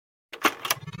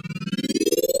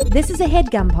This is a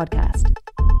HeadGum podcast.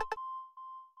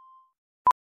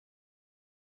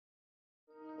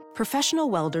 Professional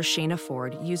welder Shayna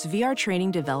Ford used VR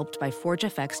training developed by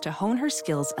ForgeFX to hone her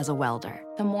skills as a welder.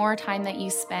 The more time that you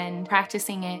spend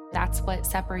practicing it, that's what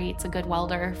separates a good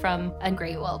welder from a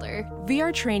great welder.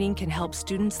 VR training can help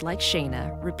students like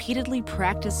Shayna repeatedly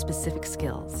practice specific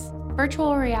skills.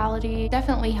 Virtual reality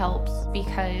definitely helps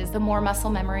because the more muscle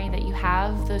memory that you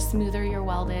have, the smoother your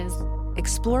weld is.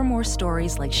 Explore more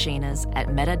stories like Shayna's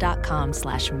at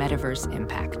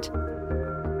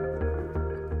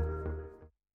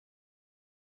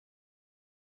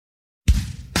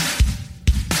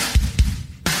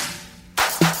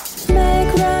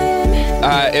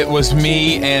It was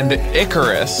me and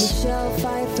Icarus, the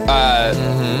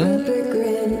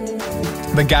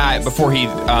guy before he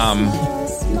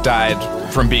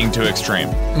died from being too extreme.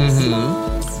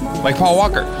 Like Paul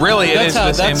Walker. Really, it is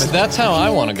the same. That's how I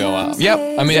want to go out.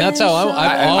 Yep. I mean, that's how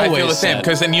I always feel the same.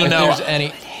 Because then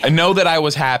I know that I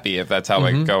was happy if that's how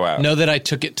I go out. Know that I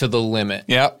took it to the limit.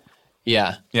 Yep.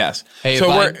 Yeah. Yes. Hey,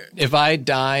 so if I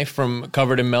die from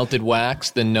covered in melted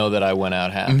wax, then know that I went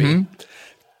out happy.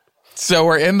 So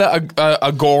we're in the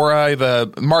Agora,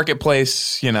 the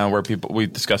marketplace, where we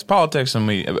discuss politics and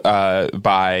we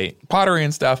buy pottery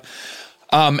and stuff.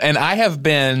 And I have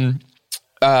been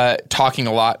talking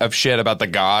a lot of shit about the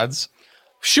gods.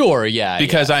 Sure, yeah.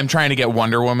 Because I'm trying to get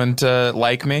Wonder Woman to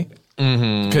like me.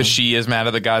 Because she is mad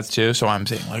at the gods too. So I'm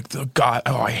saying, like, the god,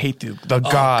 I hate the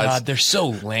gods. God, they're so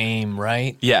lame,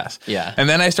 right? Yes. Yeah. And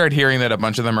then I start hearing that a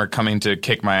bunch of them are coming to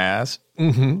kick my ass.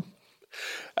 And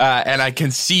I can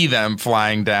see them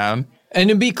flying down. And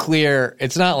to be clear,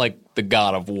 it's not like the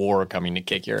god of war coming to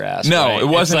kick your ass. No, right? it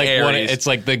wasn't Ares. It's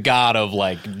like the god of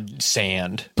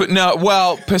sand. But no,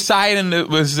 well, Poseidon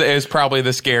is probably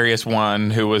the scariest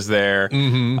one who was there.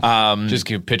 Just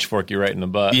could pitchfork you right in the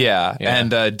butt. Yeah.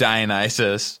 And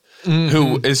Dionysus.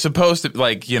 Who is supposed to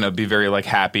be very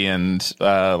happy and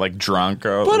drunk,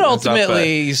 but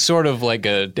ultimately he's sort of like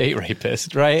a date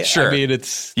rapist, right? Sure. I mean,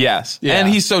 it's and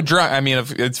he's so drunk. I mean,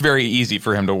 it's very easy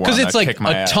for him to want to kick my ass.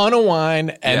 Because it's a ton of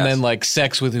wine and then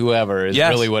sex with whoever is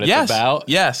really what it's about.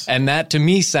 Yes, and that to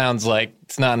me sounds like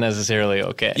it's not necessarily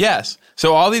okay. Yes.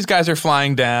 So all these guys are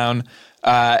flying down.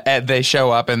 And they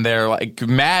show up and they're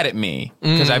mad at me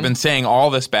because I've been saying all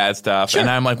this bad stuff. And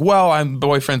I'm like, well, I'm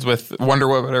boyfriends with Wonder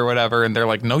Woman or whatever. And they're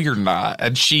like, no, you're not.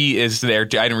 And she is there. I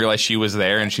didn't realize she was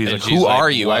there. And she's like, who are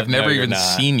you? I've never even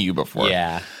seen you before.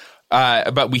 Yeah.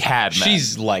 But we had met.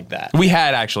 She's like that. We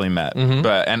had actually met.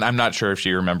 And I'm not sure if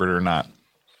she remembered or not.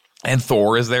 And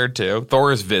Thor is there too.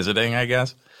 Thor is visiting, I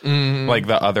guess. Like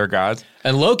the other gods.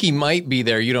 And Loki might be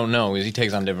there. You don't know because he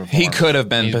takes on different forms. He could have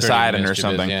been Poseidon or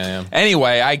something. Yeah.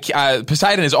 Anyway,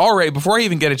 Poseidon is already, before I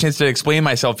even get a chance to explain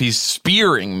myself, he's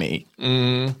spearing me.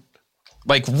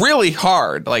 Really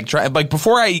hard.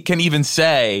 Before I can even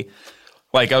say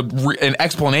an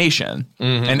explanation,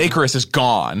 and Icarus is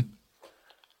gone.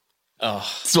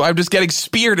 So I'm just getting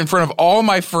speared in front of all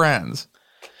my friends.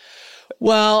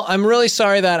 Well, I'm really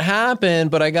sorry that happened,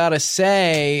 but I gotta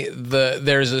say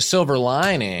there's a silver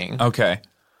lining. Okay.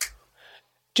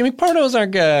 Jimmy Pardo's our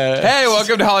guy. Hey,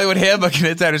 welcome to Hollywood Handbook, an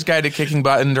insider's guide to kicking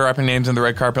butt and dropping names in the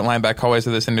red carpet line back hallways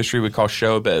of this industry we call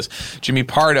showbiz. Jimmy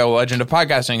Pardo, legend of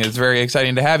podcasting. It's very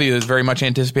exciting to have you. It's a very much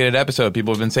anticipated episode.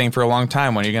 People have been saying for a long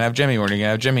time, when are you going to have Jimmy? When are you going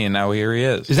to have Jimmy? And now here he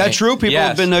is. Is that true? People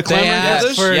have been clamoring for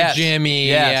this? For Jimmy,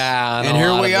 yeah. And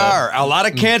here we are. A lot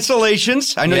of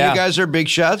cancellations. I know you guys are big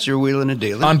shots. You're wheeling and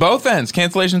dealing. On both ends.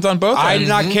 Cancellations on both ends. I did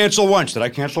not cancel once. Did I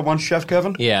cancel once, Chef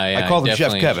Kevin? Yeah. I called him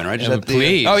definitely. Chef Kevin, right? Is that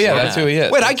Please. Oh, yeah, that's who he is.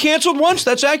 Wait, I canceled once?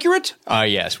 That's accurate?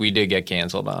 Yes, we did get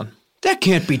canceled on. That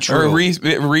can't be true. Or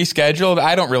rescheduled?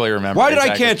 I don't really remember. Why did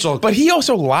I cancel? But he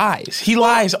also lies. He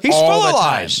lies He's all full the of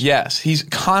time. lies. Yes, he's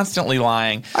constantly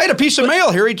lying. I had a piece of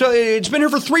mail here. It's been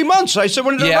here for 3 months. I said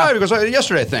when did it arrive? Because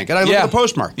yesterday, I think. And I looked at the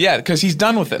postmark. Yeah, because he's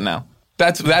done with it now.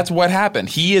 That's what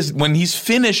happened. When he's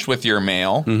finished with your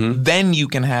mail, then you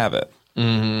can have it.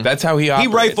 That's how he operates.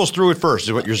 He rifles through it first,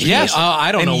 is what you're saying. Yes.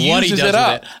 I don't know what he does with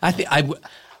up. it.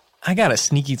 I got a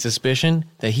sneaky suspicion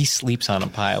that he sleeps on a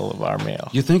pile of our mail.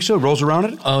 You think so? Rolls around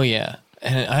it? Oh, yeah.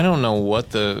 And I don't know what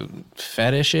the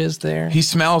fetish is there. He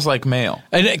smells like mail.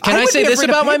 And can I say this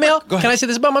about my mail? Can I say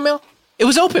this about my mail? It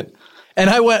was open. And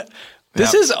I went,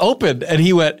 this is open. And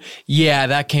he went, yeah,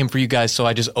 that came for you guys, so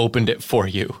I just opened it for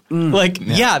you.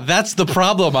 That's the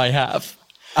problem I have.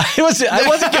 I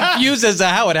wasn't confused as to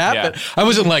how it happened. Yeah. I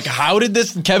wasn't like, how did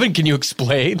this, Kevin, can you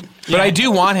explain? But I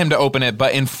do want him to open it,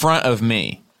 but in front of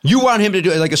me. You want him to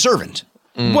do it like a servant?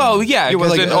 Well, yeah,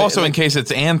 because also in case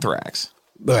it's anthrax.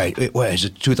 Right. What, is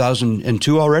it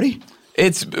 2002 already?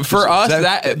 It's for us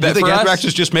that you think for Anthrax us,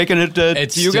 is just making it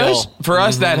to you guys? For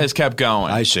us, that has kept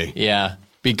going. I see. Yeah.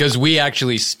 Because we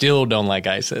actually still don't like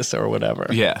ISIS or whatever.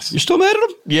 Yes. You're still mad at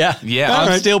them? Yeah. Yeah.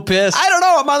 I'm still pissed. I don't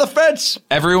know. I'm on the fence.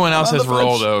 Everyone else On has the fence.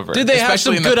 rolled over. Did they have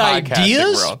especially some in the good podcasting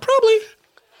ideas? world. Probably.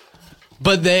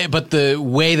 But the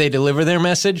way they deliver their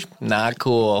message, not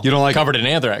cool. You don't like Covered in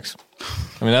anthrax.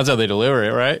 I mean, that's how they deliver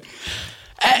it, right?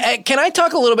 Can I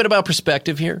talk a little bit about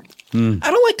perspective here? I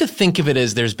don't like to think of it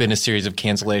as there's been a series of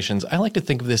cancellations. I like to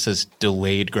think of this as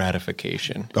delayed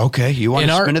gratification. Okay, you want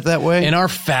to spin it that way? In our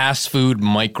fast food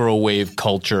microwave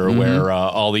culture where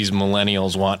all these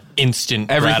millennials want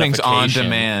instant Everything's on gratification,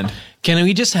 demand. Can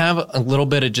we just have a little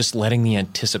bit of just letting the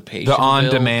anticipation The build?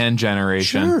 on-demand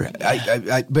generation. Sure.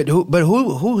 But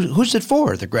who's it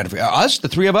for? The gratification? Us? The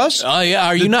three of us? Oh, yeah.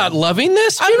 Are you not loving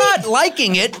this? I'm not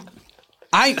liking it.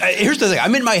 Here's the thing.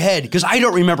 I'm in my head because I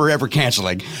don't remember ever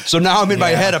canceling. So now I'm in my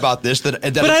head about this. That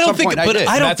But I don't think. But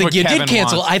I don't That's think what you Kevin did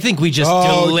cancel. wants. I think we just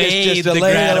Oh, delayed just the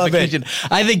delayed it a little bit. gratification.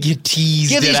 I think you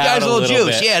teased Give it these out guys a little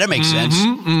juice. bit. Yeah, that makes sense.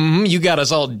 You got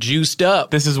us all juiced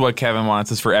up. This is what Kevin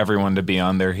wants, is for everyone to be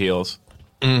on their heels.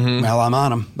 Well, I'm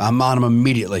on them. I'm on them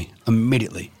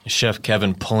immediately. Chef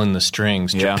Kevin pulling the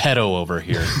strings. Yeah. Geppetto over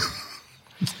here.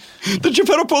 Did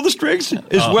Geppetto pull the strings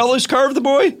as well as carve the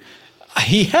boy?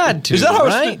 He had to. Is that how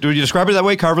right? do you describe it that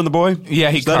way, carving the boy?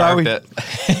 Yeah, he Is that how carved it.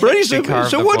 But he's He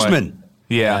carved a the boy. woodsman.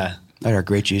 Yeah. Our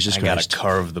great Jesus I got Christ. to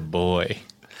carve the boy.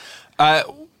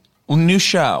 New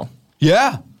show.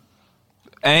 Yeah.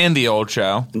 And the old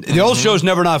show. The old show's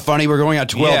never not funny. We're going on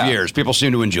 12 Yeah. years. People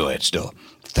seem to enjoy it still.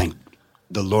 Thank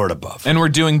the Lord above. And we're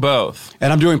doing both.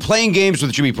 And I'm doing Playing Games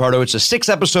with Jimmy Pardo. It's a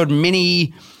 6-episode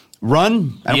mini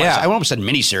run. I almost said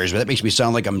mini series, but that makes me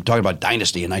sound like I'm talking about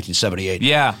Dynasty in 1978.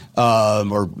 Yeah.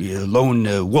 Or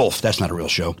Lone Wolf. That's not a real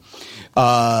show.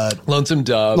 Lonesome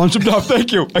Dove. Lonesome Dove.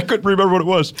 Thank you. I couldn't remember what it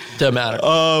was. Doesn't matter.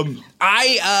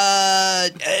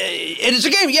 It's a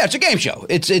game. Yeah, it's a game show.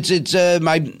 It's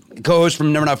my co-host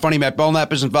from Never Not Funny, Matt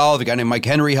Belknap, is involved. A guy named Mike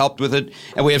Henry helped with it,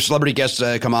 and we have celebrity guests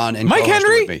come on and Mike co-host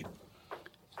Henry? with me.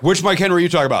 Which Mike Henry are you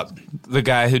talking about? The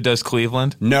guy who does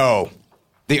Cleveland. No,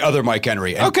 the other Mike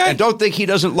Henry. And, Okay. and don't think he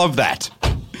doesn't love that.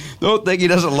 Don't think he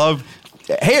doesn't love.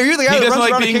 Hey, are you the guy He that doesn't runs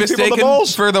like around being and kicks people in the mistaken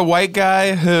balls? for the white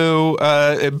guy who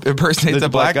impersonates a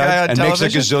black guy on and television.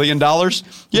 makes a gazillion dollars?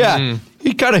 Yeah,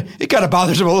 it kind of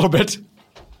bothers him a little bit.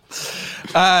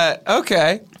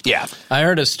 Okay. Yeah. I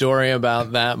heard a story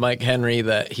about that, Mike Henry,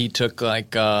 that he took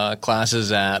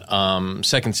classes at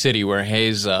Second City where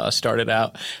Hayes started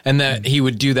out, and that he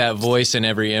would do that voice in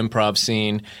every improv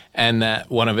scene, and that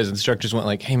one of his instructors went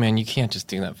like, "Hey man, you can't just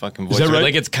do that fucking voice. that right?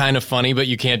 Like it's kind of funny, but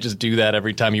you can't just do that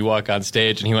every time you walk on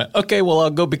stage." And he went, "Okay, well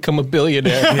I'll go become a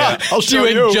billionaire." Yeah, I'll show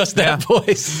doing you. just that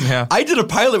voice. Yeah. I did a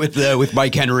pilot with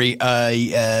Mike Henry.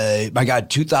 My God,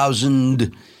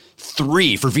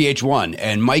 2003 for VH1,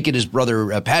 and Mike and his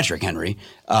brother Patrick Henry.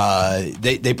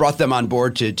 They brought them on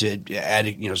board to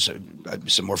add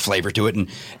some more flavor to it,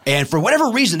 and for whatever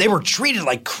reason they were treated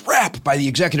like crap by the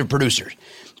executive producers.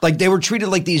 Like they were treated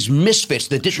like these misfits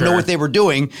that didn't know what they were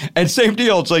doing. And same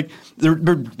deal. It's like they're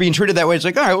being treated that way. It's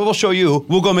like, all right, well, we'll show you.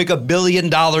 We'll go make $1 billion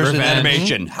in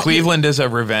animation. Cleveland is a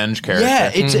revenge character.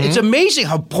 Yeah, it's amazing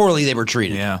how poorly they were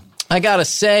treated. Yeah. I gotta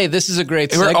say, this is a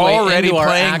great We're segue already into our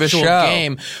playing the actual show.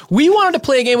 game. We wanted to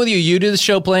play a game with you. You do the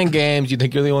show playing games. You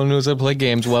think you're the only one who knows how to play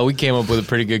games. Well, we came up with a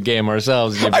pretty good game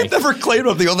ourselves, Jimmy. I've never claimed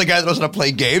I'm the only guy that knows how to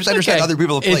play games. I understand other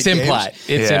people that play It's games. implied.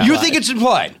 It's Yeah. implied. You think it's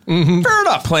implied? Fair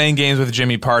enough. Playing games with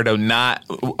Jimmy Pardo, not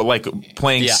like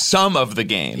playing Yeah. some of the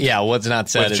games. Yeah, what's not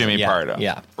said with is Jimmy Pardo.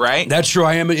 Yeah. Right? That's true.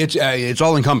 I am. It's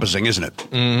all encompassing, isn't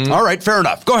it? All right, fair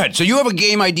enough. Go ahead. So you have a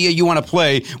game idea you want to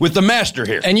play with the master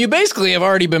here. And you basically have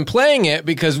already been playing it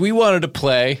because we wanted to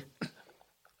play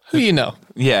Who you know.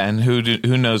 Yeah, and who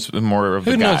knows more of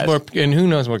the Who guys? knows more? And who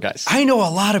knows more guys? I know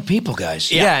a lot of people,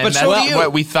 guys. Yeah, and but that's so do you.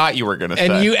 what we thought you were going to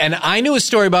say. And I knew a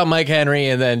story about Mike Henry,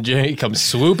 and then Jay comes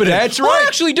swooping in. That's "Oh, right. I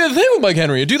actually did a thing with Mike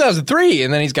Henry in 2003,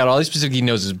 and then he's got all these specific. He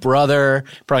knows his brother,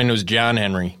 probably knows John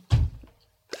Henry.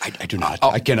 I do not.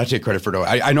 I cannot take credit for it.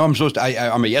 I know I'm supposed to.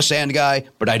 I'm a yes and guy,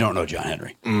 but I don't know John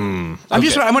Henry. I'm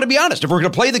going to be honest. If we're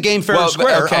going to play the game fair and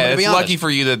square, I'm going to be it's honest. lucky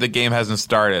for you that the game hasn't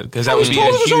started because that I was would be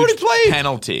told a it was already huge played.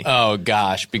 penalty. Oh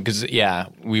gosh, because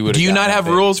we would. Do you not have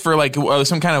rules for like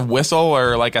some kind of whistle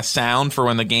or like a sound for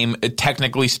when the game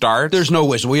technically starts? There's no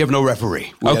whistle. We have no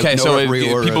referee. We have no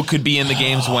referee or people could be in the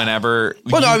games whenever.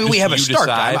 Well, no, I mean we have a you start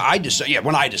decide? time. I decide. Yeah,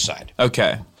 when I decide.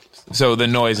 Okay, so the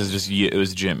noise is just it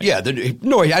was Jimmy. Yeah, the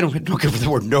noise. I don't care for the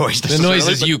word noise. The noise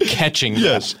is you catching.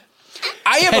 Yes.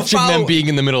 I have Catching a follow. them being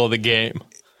in the middle of the game.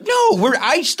 No,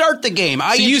 I start the game.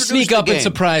 I So you introduce sneak the up and game.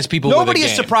 surprise people Nobody with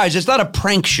a is game. surprised. It's not a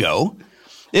prank show.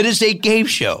 It is a game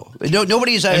show.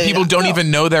 Nobody's... And people don't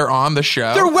even know they're on the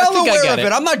show. They're well aware of it.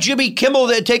 it. I'm not Jimmy Kimmel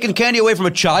taking candy away from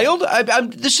a child. I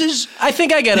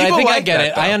think I get it. I get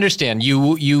it. I understand.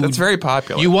 You. That's very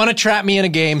popular. You want to trap me in a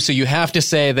game, so you have to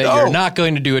say that you're not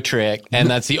going to do a trick, and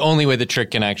that's the only way the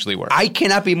trick can actually work. I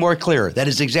cannot be more clear. That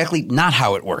is exactly not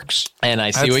how it works. And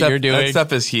I see what you're doing. That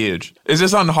stuff is huge. Is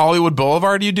this on Hollywood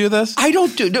Boulevard you do this?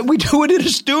 We do it in a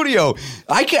studio.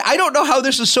 I don't know how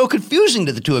this is so confusing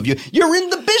to the two of you. You're in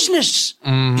the business.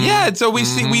 Mm-hmm. Yeah, so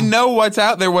we know what's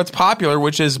out there, what's popular,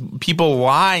 which is people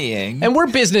lying. And we're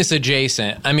business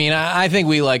adjacent. I mean, I think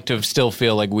we like to still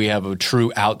feel like we have a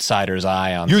true outsider's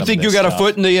eye on. You think you got a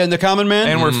foot in the common man?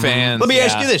 And we're fans. Let me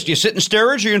ask you this: do you sit in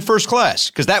steerage or you in first class?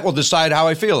 Because that will decide how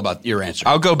I feel about your answer.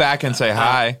 I'll go back and say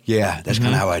hi. Yeah, that's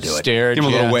kind of how I do it. Steerage, Give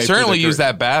him a little wave. Certainly use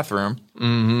that bathroom.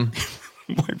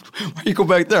 Mm-hmm. Why you go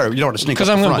back there? You don't want to sneak. Because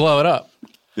I'm going to blow it up.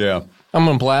 Yeah, I'm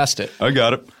going to blast it. I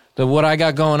got it. What I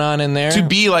got going on in there to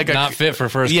be like not fit for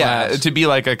first class. To be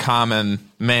like a common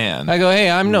man. I go, hey,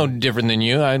 I'm no different than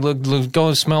you. I go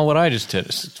and smell what I just did.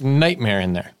 It's a nightmare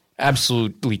in there.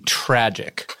 Absolutely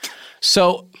tragic.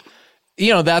 So,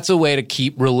 that's a way to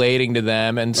keep relating to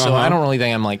them. And so I don't really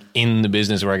think I'm like in the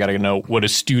business where I got to know what a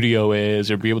studio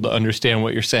is or be able to understand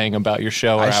what you're saying about your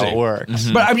show or how it works.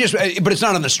 Mm-hmm. But it's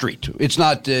not on the street. It's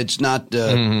not.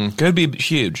 Could be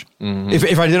huge. Mm-hmm.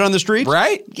 If I did it on the street,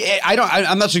 right? Yeah,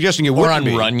 I'm not suggesting it would or on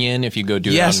be. Runyon if you go do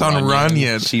it. Yes, on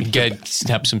Runyon.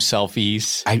 Snap some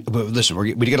selfies. But listen,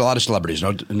 we get a lot of celebrities,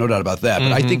 no doubt about that.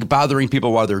 But I think bothering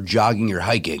people while they're jogging or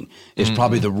hiking is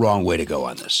probably the wrong way to go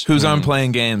on this. Who's on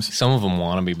playing games? Some of them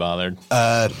want to be bothered.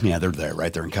 Yeah, they're there,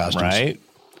 right? They're in costumes. Right.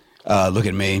 Look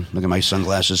at me. Look at my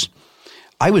sunglasses.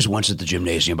 I was once at the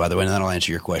gymnasium, by the way, and then I'll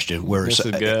answer your question, where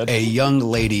a young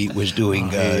lady was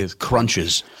doing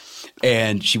crunches,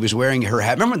 and she was wearing her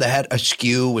hat. Remember the hat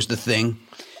askew was the thing?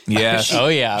 Yes.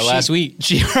 Last week.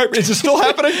 Is it still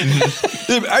happening?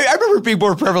 I remember it being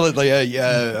more prevalent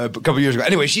a couple years ago.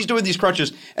 Anyway, she's doing these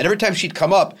crunches, and every time she'd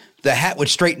come up, the hat would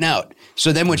straighten out.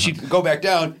 So then when she'd go back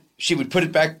down, she would put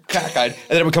it back cockeyed, and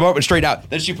then it would come up and straighten out.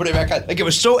 Then she'd put it back on. Like, it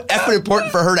was so effing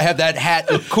important for her to have that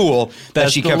hat look cool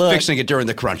that she kept fixing it during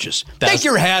the crunches. Take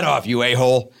your hat off, you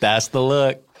a-hole. That's the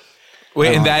look.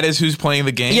 Wait, and that is who's playing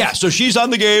the game? Yeah, so she's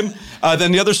on the game.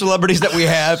 Then the other celebrities that we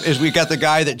have is we got the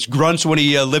guy that grunts when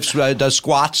he does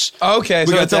squats. Okay,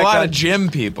 so it's a lot of gym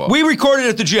people. We recorded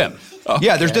at the gym. Okay.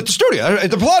 Yeah, there's at the studio, at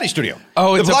the Pilates studio.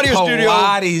 Oh, it's the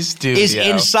Pilates studio. Is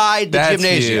inside the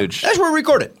gymnasium. Huge. That's where we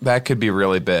record it. That could be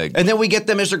really big. And then we get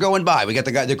them as they're going by. We got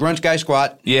the grunt guy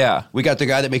squat. Yeah. We got the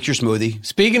guy that makes your smoothie.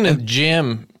 Speaking of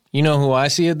gym, you know who I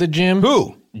see at the gym?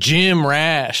 Who? Jim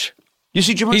Rash. You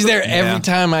see Jim? He's there every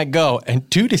time I go, and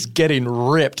dude is getting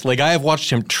ripped. Like, I have watched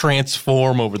him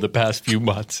transform over the past few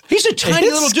months. He's a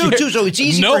tiny little dude, too, so it's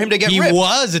easy for him to get ripped. He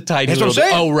was a tiny little dude. That's what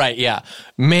I'm saying. Oh, right, yeah.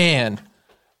 Man,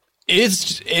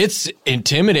 it's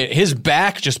intimidating. His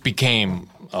back just became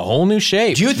a whole new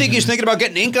shape. Do you think he's thinking about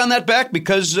getting ink on that back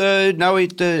because now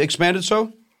it expanded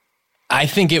so? I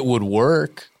think it would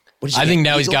work. I think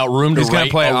now he's got room to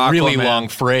write a really long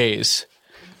phrase.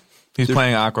 He's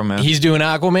playing Aquaman. He's doing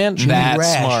Aquaman?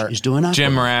 That's smart. He's doing Aquaman.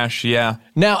 Jim Rash, yeah.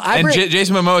 Now,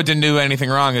 Jason Momoa didn't do anything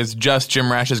wrong. It's just Jim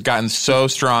Rash has gotten so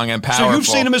strong and powerful. So you've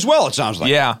seen him as well, it sounds like.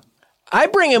 Yeah. I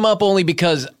bring him up only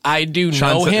because I do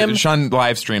know him. Sean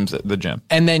live streams at the gym.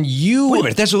 And then you... Wait a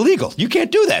minute, that's illegal. You can't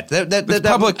do that.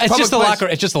 It's just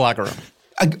the locker room.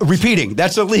 Repeating,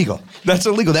 that's illegal. That's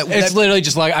illegal. It's literally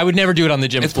just like, I would never do it on the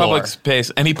gym floor. It's public space.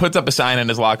 And he puts up a sign in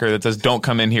his locker that says, "Don't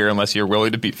come in here unless you're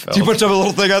willing to be filmed." So he puts up a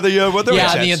little thing on the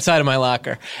on the inside of my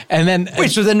locker. And then...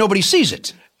 Wait, so then nobody sees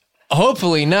it?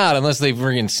 Hopefully not, unless they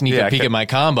freaking sneak a peek at my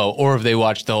combo, or if they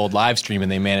watch the old live stream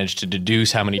and they manage to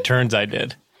deduce how many turns I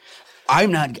did.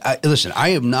 Listen, I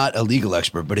am not a legal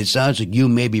expert, but it sounds like you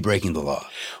may be breaking the law.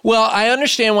 Well, I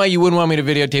understand why you wouldn't want me to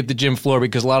videotape the gym floor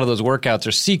because a lot of those workouts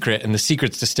are secret, and the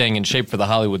secrets to staying in shape for the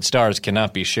Hollywood stars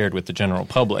cannot be shared with the general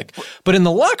public. But in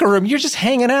the locker room, you're just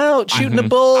hanging out, shooting a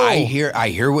bull. I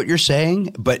hear what you're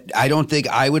saying, but I don't think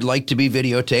I would like to be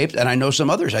videotaped, and I know some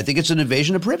others. I think it's an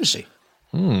invasion of privacy.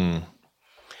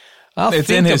 It's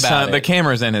in his the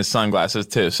camera's in his sunglasses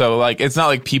too. So like it's not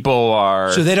like people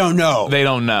are So they don't know. They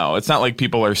don't know. It's not like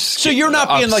people are So you're not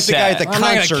being like the guy at the concert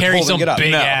I'm not gonna carry some it up.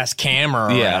 big ass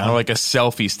camera. Yeah, or like a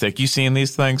selfie stick. You seen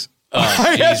these things?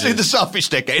 I have seen the selfie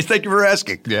stick. Thank you for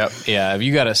asking. Yep. Yeah, if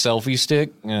you got a selfie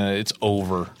stick, it's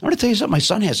over. I want to tell you something. My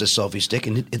son has a selfie stick,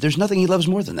 and there's nothing he loves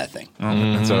more than that thing.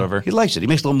 It's over. He likes it. He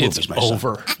makes little movies. It's my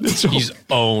over. Son. He's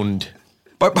owned.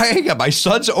 But hang on, my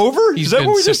son's over? He's Is that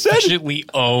what we just said? sufficiently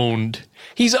owned.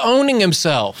 He's owning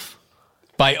himself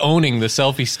by owning the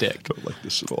selfie stick. I don't like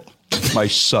this at all. My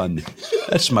son.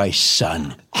 That's my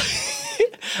son.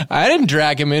 I didn't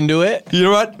drag him into it. You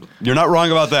know what? You're not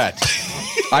wrong about that.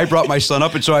 I brought my son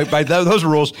up, and so by those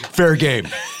rules, fair game.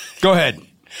 Go ahead.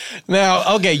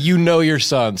 Now, okay, you know your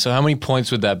son, so how many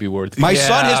points would that be worth? My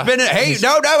son has been. Hey,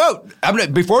 no.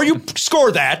 Before you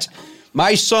score that,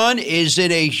 my son is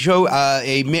in a show,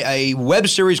 a web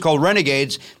series called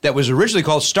Renegades that was originally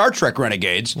called Star Trek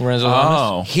Renegades.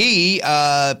 Oh. He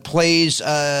plays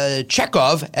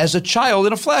Chekhov as a child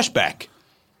in a flashback.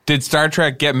 Did Star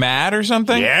Trek get mad or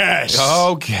something? Yes.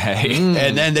 Okay.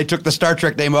 And then they took the Star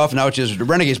Trek name off, and now it's just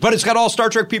Renegades. But it's got all Star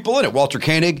Trek people in it. Walter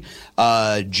Koenig,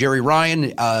 Jerry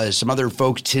Ryan, some other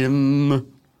folks,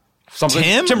 Tim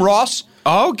Ross.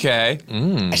 Okay.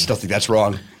 I still think that's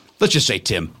wrong. Let's just say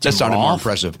Tim. That sounded more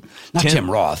impressive. Not Tim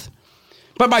Roth.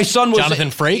 But my son was... Jonathan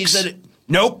Frakes?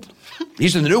 Nope.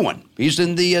 He's in the new one. He's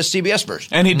in the CBS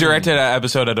version. And he directed an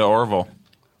episode of The Orville.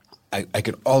 I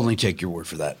could only take your word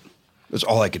for that. That's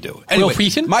all I could do. Anyway,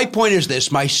 my point is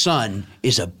this. My son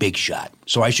is a big shot,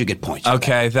 so I should get points.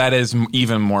 Okay, that is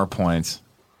even more points.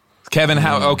 Kevin,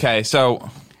 how... Okay, so...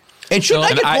 And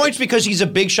shouldn't I get points because he's a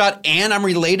big shot and I'm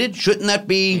related? Shouldn't that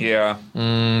be... Yeah.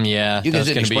 Yeah, you that's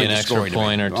going to be an extra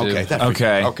point or two.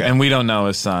 Okay. And we don't know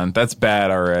his son. That's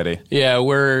bad already. Yeah,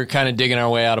 we're kind of digging our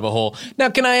way out of a hole. Now,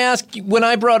 can I ask, when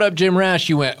I brought up Jim Rash,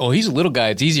 you went, oh, he's a little guy.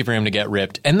 It's easy for him to get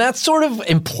ripped. And that sort of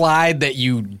implied that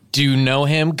you do know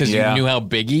him because you knew how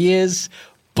big he is,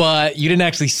 but you didn't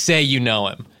actually say you know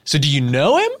him. So do you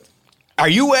know him? Are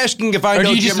you asking if I know Jim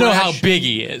Rash? Or do you just know how big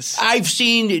he is? I've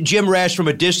seen Jim Rash from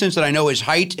a distance, and I know his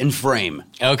height and frame.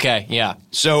 Okay, yeah.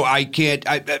 So I can't.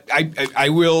 I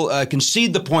will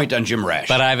concede the point on Jim Rash.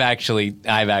 But I've actually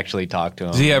talked to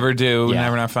him. Does he ever do Yeah.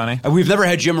 Never Not Funny? We've never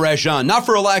had Jim Rash on, not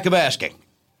for a lack of asking.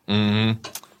 Mm-hmm.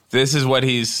 This is what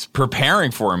he's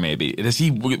preparing for, maybe. Is he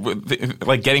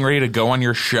like getting ready to go on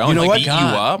your show and like, eat you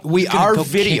up? We are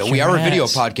video. We are a video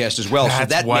podcast as well, so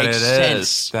that makes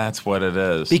sense. That's what it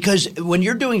is. Because when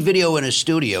you're doing video in a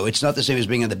studio, it's not the same as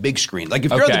being on the big screen. Like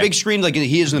if you're on the big screen, like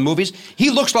he is in the movies,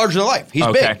 he looks larger than life. He's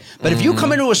big. But if you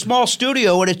come into a small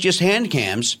studio and it's just hand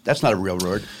cams, that's not a real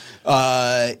word.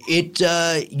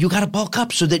 You got to bulk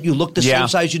up so that you look the same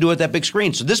size you do at that big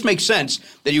screen. So this makes sense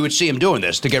that you would see him doing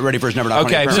this to get ready for his Never Not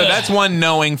Funny appearance. So that's one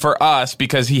knowing for us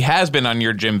because he has been on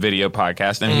your Jim Video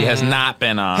podcast and he has not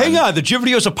been on. Hang on, the Jim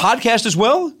Video is a podcast as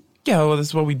well? Yeah, well, this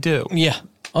is what we do. Yeah.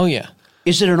 Oh, yeah.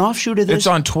 Is it an offshoot of this? It's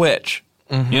on Twitch.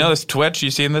 Mm-hmm. You know this Twitch? You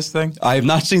seen this thing? I have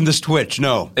not seen this Twitch,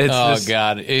 no.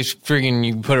 God. It's freaking,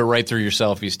 you put it right through your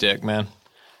selfie stick, man.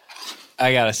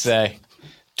 I got to say.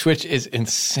 Twitch is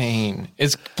insane.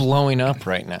 It's blowing up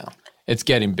right now. It's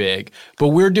getting big. But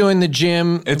we're doing the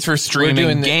gym. It's for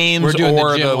streaming games or the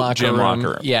gym locker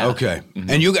room. Yeah. Okay.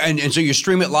 Mm-hmm. And so you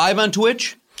stream it live on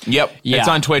Twitch? Yep. Yeah. It's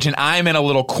on Twitch, and I'm in a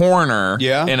little corner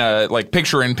in a like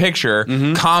picture-in-picture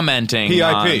commenting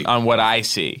on what I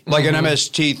see. Like an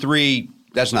MST3...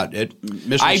 That's not it.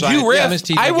 I do riff.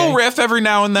 Yeah, I will riff every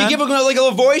now and then. You give him like a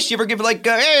little voice? You ever give it like,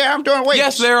 hey, I'm doing weights?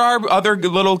 Yes, there are other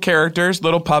little characters,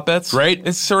 little puppets. Right.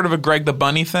 It's sort of a Greg the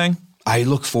Bunny thing. I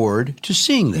look forward to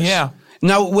seeing this. Yeah.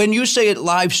 Now, when you say it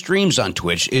live streams on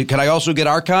Twitch, can I also get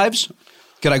archives?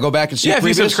 Can I go back and see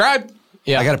previous? If you subscribe.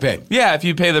 Yeah. I got to pay. Yeah, if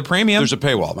you pay the premium. There's a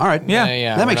paywall. All right.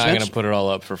 Yeah. That makes sense. We're not going to put it all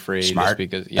up for free. Smart. Just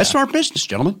because, That's smart business,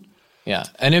 gentlemen. Yeah.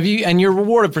 And you're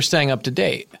rewarded for staying up to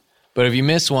date. But if you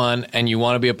miss one and you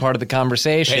want to be a part of the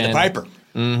conversation, pay the piper.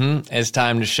 It's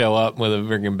time to show up with a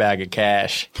freaking bag of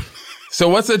cash. So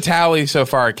what's the tally so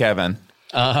far, Kevin?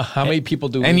 How many people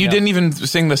do we And you know? didn't even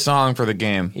sing the song for the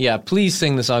game. Yeah, please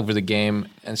sing the song for the game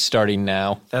and starting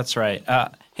now. That's right.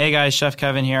 Hey guys, Chef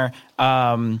Kevin here.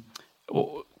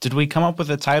 Did we come up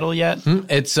with a title yet?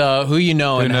 It's who you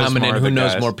know and how many. Who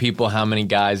knows guys? more people? How many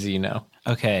guys do you know?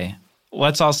 Okay,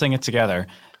 let's all sing it together.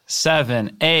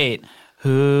 7, 8.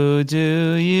 Who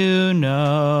do you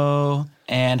know,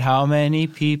 and how many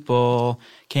people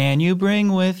can you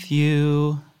bring with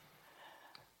you?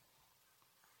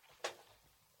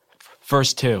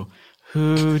 Verse 2.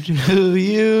 Who do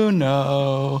you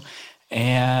know,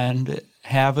 and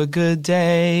have a good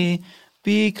day,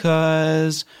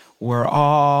 because we're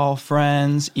all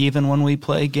friends, even when we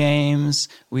play games.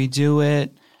 We do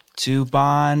it to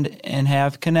bond and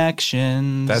have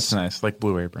connections. That's nice, like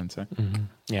Blue Aprons. Mm-hmm.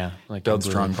 Yeah, like build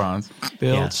strong bonds.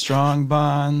 Build strong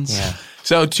bonds. Yeah.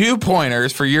 So 2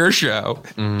 pointers for your show,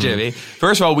 Jimmy.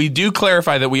 First of all, we do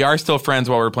clarify that we are still friends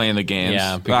while we're playing the games.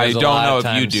 Yeah, I don't know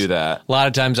if you do that. A lot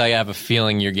of times I have a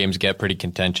feeling your games get pretty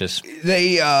contentious.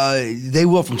 They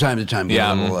will from time to time get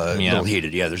a little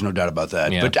heated. Yeah, there's no doubt about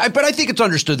that. Yeah. But I think it's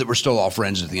understood that we're still all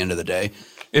friends at the end of the day.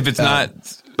 If it's not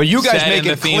But you guys said make in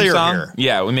the it theme clear song. here.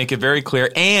 Yeah, we make it very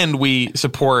clear, and we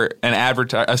support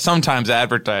an sometimes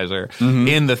advertiser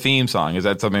in the theme song. Is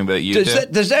that something that you do?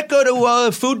 Does that go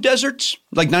to food deserts?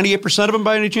 Like 98% of them,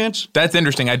 by any chance? That's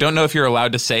interesting. I don't know if you're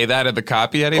allowed to say that in the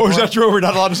copy anymore. true? We're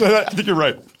not allowed to say that? I think you're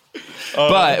right.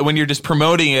 But when you're just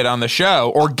promoting it on the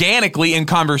show, organically in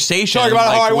conversation, Talk about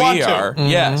like how I we want to. are,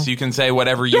 yes, you can say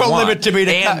whatever you Don't want. limit to me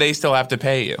to and they still have to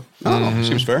pay you. Oh,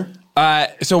 seems fair.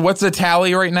 So what's the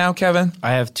tally right now, Kevin?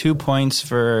 I have 2 points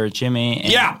for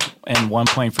Jimmy and 1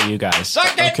 point for you guys. Suck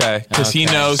it! Okay, because he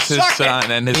knows his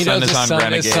son, and his He son knows is his on son,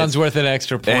 Renegade. his son's worth an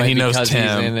extra point And he knows because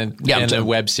Tim. he's in a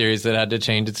web series that had to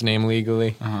change its name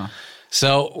legally.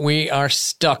 So we are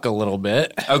stuck a little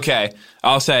bit. Okay,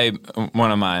 I'll say one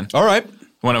of mine. All right.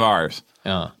 One of ours.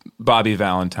 Bobby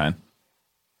Valentine.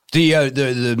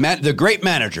 The great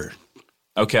manager.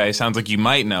 Okay, sounds like you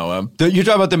might know him. You're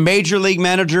talking about the major league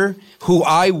manager who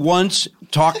I once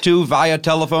talked to via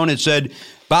telephone and said,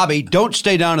 Bobby, don't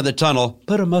stay down in the tunnel.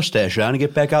 Put a mustache on and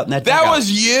get back out in that That dugout." was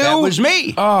you? That was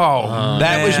me. Oh,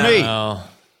 That was me. Oh.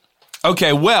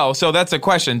 Okay, well, so that's a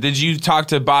question. Did you talk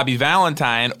to Bobby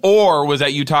Valentine, or was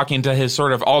that you talking to his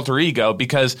sort of alter ego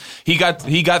because he got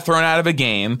thrown out of a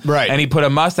game, Right. And he put a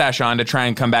mustache on to try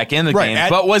and come back in the Right. game.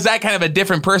 But was that kind of a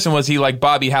different person? Was he like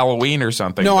Bobby Halloween or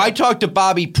something? No, I talked to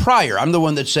Bobby prior. I'm the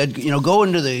one that said, go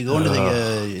into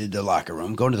the locker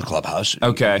room, go into the clubhouse.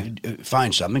 Okay.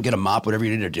 Find something, get a mop, whatever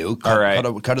you need to do. All right.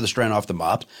 Cut the strand off the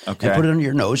mop. Okay. And put it under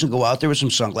your nose and go out there with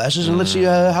some sunglasses and let's see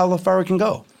how far it can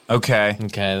go. Okay.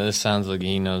 Okay, this sounds like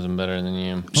he knows him better than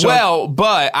you. Well,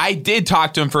 but I did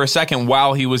talk to him for a second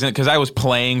while he was in, because I was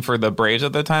playing for the Braves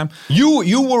at the time.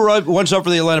 You were once up for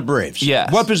the Atlanta Braves. Yes.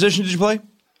 What position did you play?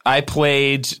 I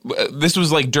played. This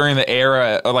was like during the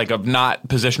era of not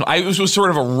positional. I was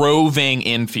sort of a roving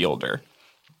infielder.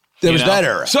 There was that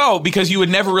era. So because you would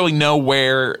never really know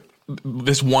where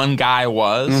this one guy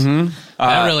was.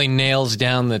 That really nails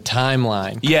down the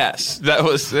timeline. Yes,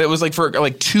 it was like for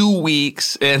like 2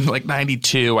 weeks in like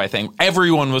 92, I think.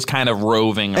 Everyone was kind of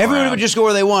roving Everyone around. would just go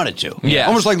where they wanted to. Yes.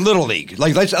 Almost like Little League.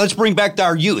 Like let's bring back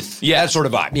our youth. Yeah, That sort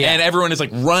of vibe. And everyone is like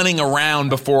running around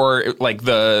before like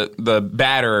the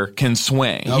batter can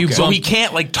swing. Okay. So he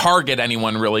can't like target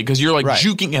anyone really because you're like Right.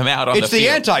 juking him out on It's the the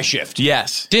field. anti-shift.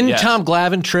 Yes. Didn't yes. Tom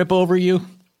Glavine trip over you?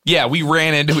 Yeah, we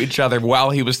ran into each other while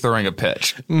he was throwing a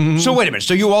pitch. So wait a minute.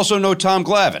 So you also know Tom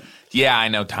Glavine Yeah, I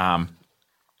know Tom.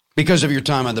 because of your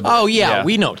time on the Braves. Oh, yeah, Yeah.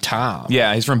 we know Tom.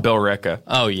 Yeah, he's from Bill Ricca.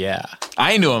 Oh, yeah.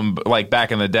 I knew him like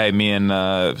back in the day. Me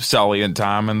and Sully and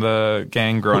Tom and the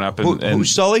gang growing up.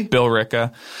 Who's Sully? Bill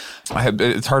Ricca.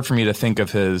 It's hard for me to think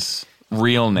of his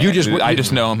real name. I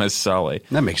just know him as Sully.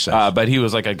 That makes sense. But he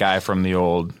was like a guy from the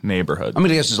old neighborhood. I'm going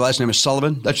to guess his last name is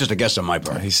Sullivan. That's just a guess on my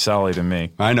part. He's Sully to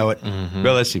me. I know it.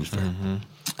 Well, that seems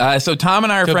fair. So Tom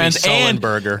and I are Could be friends.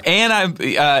 Sullenberger. And I'm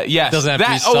yes. Doesn't have to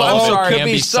be I'm Sullen. sorry. Could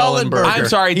be Sullenberger. I'm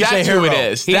sorry. He's That's a who hero.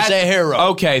 it is. He's a hero.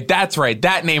 Okay, that's right.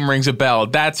 That name rings a bell.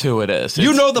 That's who it is. You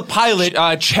It's, know the pilot.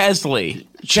 Chesley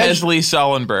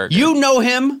Sullenberger. You know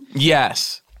him?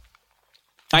 Yes.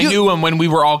 I knew him when we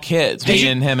were all kids. Did Me you-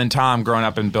 and him and Tom growing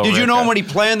up in Bill Did you know Ricca. him when he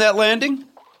planned that landing?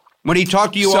 When he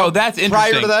talked to you So all that's prior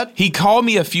interesting. to that? He called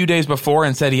me a few days before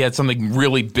and said he had something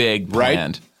really big Right.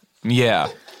 planned. Yeah.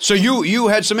 So you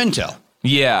had some intel.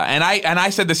 Yeah, and I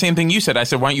said the same thing you said. I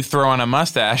said, why don't you throw on a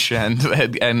mustache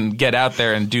and get out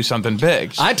there and do something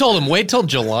big? I told him, wait till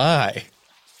July.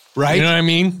 Right? You know what I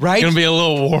mean? Right. It's going to be a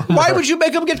little warmer. Why would you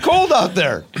make him get cold out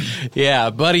there? Yeah,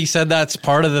 but he said that's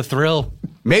part of the thrill.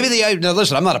 Maybe the ice. Now,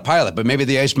 listen, I'm not a pilot, but maybe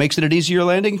the ice makes it an easier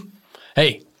landing.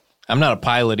 Hey, I'm not a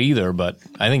pilot either, but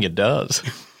I think it does.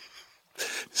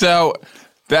 So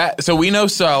we know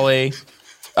Sully.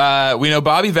 We know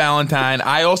Bobby Valentine.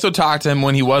 I also talked to him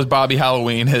when he was Bobby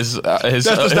Halloween. His That does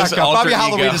not his count. alter Bobby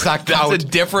Halloween ego. does not count. That's a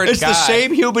different It's guy. the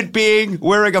same human being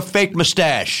wearing a fake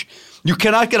mustache. You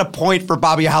cannot get a point for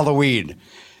Bobby Halloween.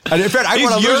 And in fact, I It's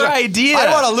want to your lose idea.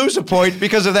 I want to lose a point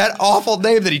because of that awful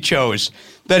name that he chose.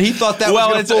 That he thought that was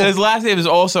going to his last name is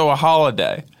also a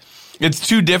holiday. It's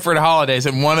two different holidays,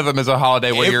 and one of them is a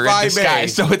holiday where If you're I in disguise. may.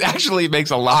 So it actually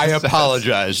makes a lot I of sense.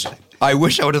 apologize. I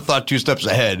wish I would have thought 2 steps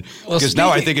ahead because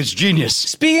now I think it's genius.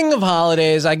 Speaking of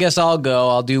holidays, I guess I'll go.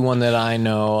 I'll do one that I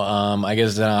know. I guess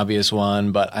it's an obvious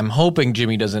one, but I'm hoping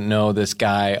Jimmy doesn't know this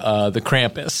guy, the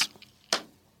Krampus.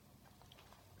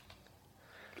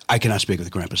 I cannot speak with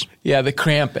the Krampus. Yeah, the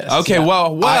Krampus. Okay,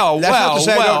 Yeah. That's not to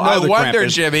say I don't know the wonder,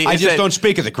 Krampus. Jimmy. I is just that don't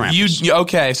speak of the Krampus.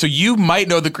 Okay, so you might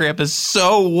know the Krampus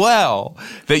so well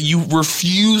that you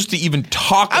refuse to even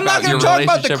talk I'm about not your going to talk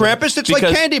about the relationship Krampus. It's like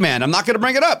because- Candyman. I'm not going to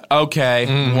bring it up.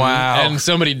 Okay, wow. And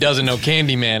somebody doesn't know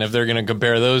Candyman if they're going to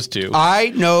compare those two. I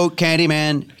know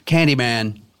Candyman.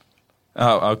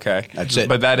 Oh, okay. That's it.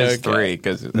 But that is 3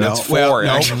 because that's 4. Well, no,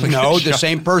 actually. no, the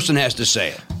same person has to say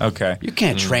it. Okay. You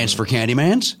can't transfer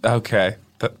Candymans. Okay.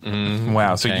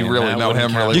 Wow. So you really that know wouldn't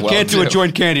him count. really You well. can't do a too.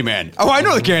 joint Candyman. Oh, I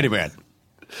know the Candyman.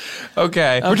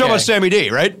 Okay. We're talking about Sammy D,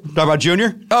 right? Talking about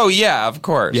Junior? Oh yeah, of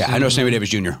course. Yeah, I know Sammy Davis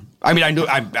Jr. I mean, I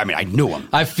knew him.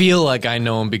 I feel like I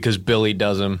know him because Billy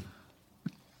does him.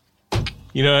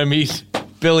 You know what I mean?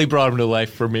 Billy brought him to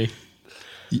life for me.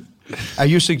 Are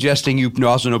you suggesting you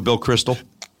also know Bill Crystal?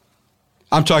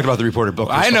 I'm talking about the reporter Bill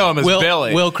Crystal. I know him as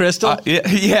Billy. Will Crystal?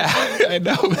 Yeah, I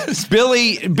know him as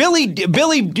Billy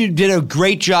did a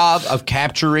great job of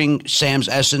capturing Sam's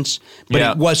essence, but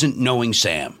Yeah. it wasn't knowing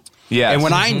Sam. Yes. And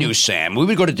when I knew Sam, we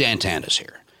would go to Dan Tanda's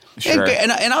here. Sure.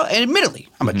 And admittedly,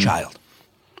 I'm a child.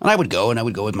 And I would go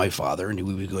with my father, and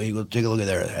we would go, "You go take a look at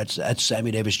there. That's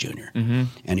Sammy Davis Jr."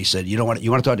 And he said, you want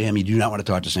to talk to him? You do not want to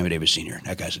talk to Sammy Davis Sr.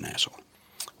 That guy's an asshole.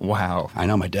 Wow. I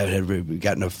know my dad had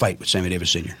gotten in a fight with Sammy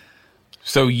Davis Sr.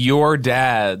 So your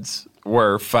dads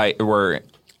were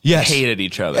Yes. hated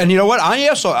each other. And you know what?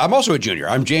 I'm also a junior.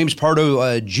 I'm James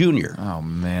Pardo Jr. Oh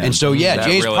man! And so That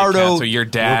James really Pardo. counts. So your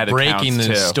dad We're breaking accounts,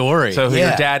 the too. story. So Yeah.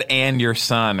 your dad and your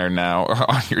son are now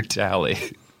on your tally.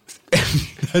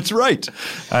 That's right.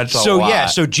 That's a so lot. yeah.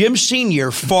 So Jim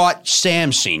Sr. fought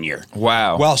Sam Sr.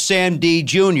 Wow. While Sam D.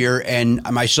 Jr. and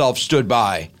myself stood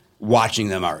by watching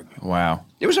them argue. Wow.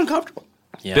 It was uncomfortable.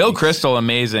 Yeah. Bill Crystal,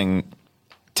 amazing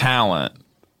talent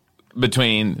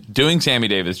between doing Sammy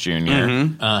Davis junior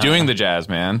doing the Jazz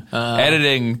Man,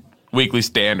 editing Weekly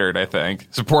Standard, I think,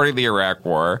 supporting the Iraq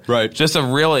War. Right. Just a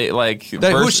really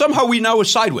Who somehow we now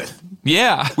side with.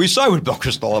 Yeah. We side with Bill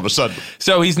Crystal all of a sudden.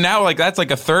 So he's now that's like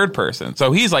a third person.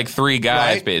 So he's like 3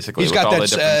 guys Right. basically He's with got all the that,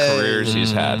 different careers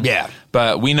he's had. yeah.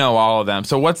 But we know all of them.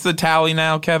 So what's the tally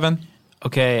now, Kevin?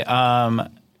 Okay,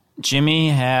 Jimmy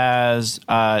has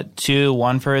 2,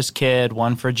 one for his kid,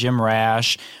 one for Jim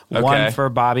Rash, Okay. one for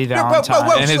Bobby whoa, Valentine.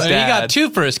 whoa. And his So dad. he got 2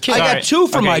 for his kid. I got 2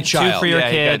 for my child. 2 for your Yeah,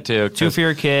 you kid, got 2. for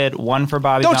your kid, one for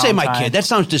Bobby Don't Valentine. say my kid. That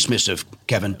sounds dismissive,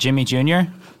 Kevin. Jimmy Jr.?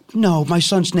 No, my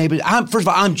son's name is. First of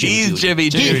all, I'm Jimmy. He's Jr. Jimmy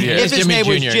Jr. If his Jimmy name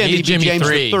was Jr. Jim, He's he'd be Jimmy James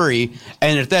 3. the 3.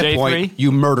 And at that J3? point,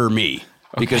 you murder me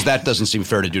because that doesn't seem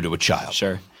fair to do to a child.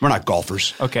 Sure. We're not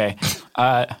golfers. Okay.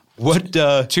 What?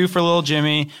 2 for little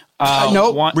Jimmy.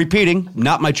 No, one, repeating,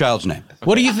 not my child's name.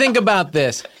 What do you think about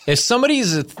this? If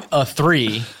somebody's a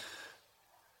 3,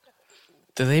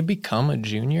 do they become a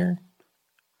junior?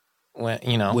 When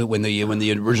When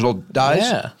the original dies?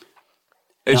 yeah.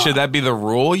 Should that be the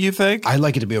rule, you think? I'd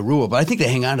like it to be a rule, but I think they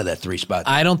hang on to that 3 spot.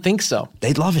 I don't think so.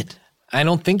 They love it. I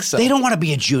don't think so. They don't want to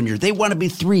be a junior. They want to be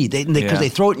 3 because Yeah. they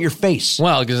throw it in your face.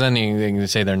 Well, because then they can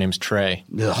say their name's Trey,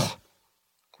 Ugh,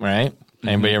 right?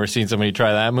 Anybody ever seen somebody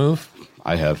try that move?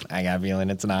 I have. I got a feeling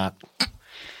it's not.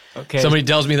 okay. Somebody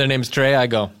tells me their name's Trey, I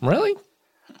go, really?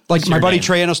 Like my your buddy name?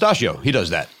 Trey Anastasio. He does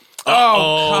that.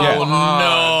 Oh, Yeah.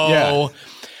 no. Yeah.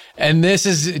 And this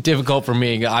is difficult for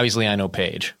me. Obviously, I know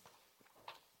Paige.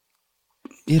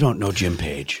 You don't know Jim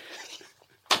Page.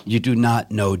 You do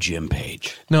not know Jim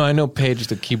Page. No, I know Paige,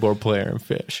 the keyboard player in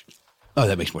Fish. Oh,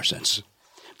 that makes more sense.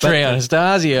 Trey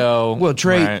Anastasio. Well,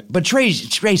 Trey, Right. but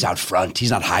Trey's out front. He's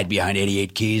not hide behind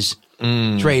 88 keys.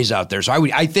 Trey's out there. So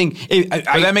I think But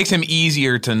that makes him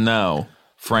easier to know,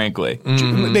 frankly.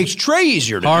 it makes Trey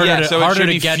easier to Harder Yeah, to- so it harder should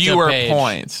to be get to fewer Paige.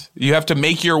 points. You have to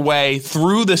make your way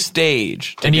through the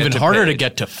stage, to and get even to harder to Paige.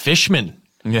 get to Fishman.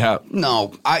 Yeah,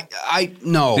 No, I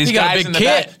no. these You got a guys big in the kid.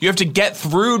 back. You have to get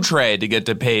through Trey to get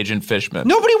to Paige and Fishman.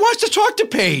 Nobody wants to talk to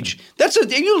Page.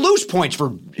 You lose points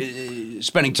for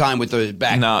spending time with the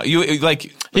back. No, you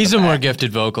like. He's a more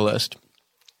gifted vocalist.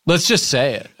 Let's just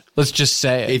say it. Let's just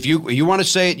say it. If you want to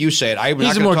say it, you say it.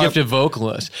 He's a more gifted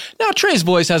vocalist. Now, Trey's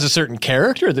voice has a certain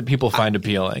character that people find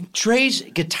appealing. Trey's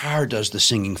guitar does the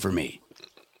singing for me.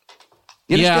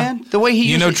 You Yeah. understand? The way he You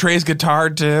used know it. Trey's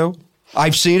guitar too.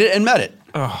 I've seen it and met it.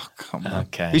 Oh come on!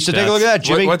 Okay. He said, take a look at that,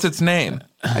 Jimmy. What's its name?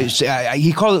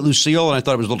 He called it Lucille, and I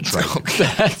thought it was a little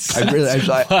trite. That's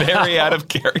Very out of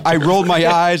character. I rolled my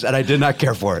eyes, and I did not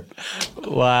care for it.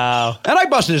 wow. And I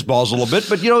busted his balls a little bit,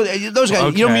 but those guys,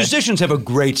 Okay. musicians have a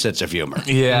great sense of humor.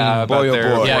 Yeah, boy, about oh,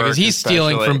 their boy. Yeah, work because he's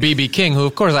stealing especially. from B.B. King, who,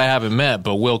 of course, I haven't met,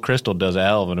 but Will Crystal does a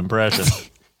hell of an impression.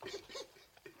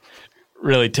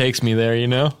 Really takes me there, you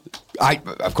know?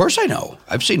 Of course I know.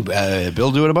 I've seen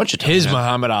Bill do it a bunch of times. His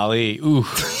Muhammad Ali. Ooh,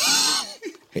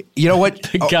 You know what?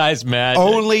 the guy's magic.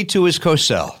 Only to his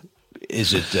Cosell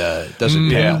is it does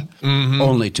it Yeah.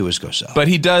 only to his Cosell. But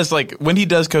he does when he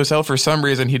does Cosell, for some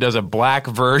reason he does a black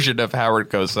version of Howard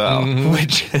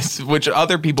Cosell, which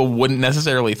other people wouldn't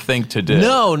necessarily think to do.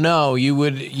 No, you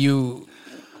would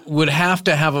would have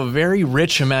to have a very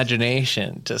rich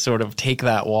imagination to sort of take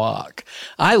that walk.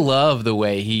 I love the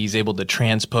way he's able to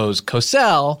transpose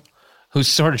Cosell, who's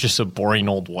sort of just a boring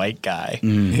old white guy,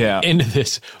 into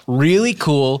this really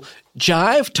cool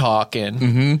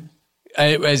jive-talking,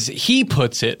 as he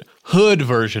puts it, hood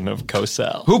version of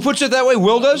Cosell. Who puts it that way?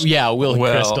 Will does? Yeah, Will and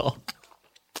Crystal.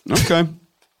 Okay.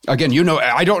 Again,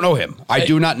 I don't know him. I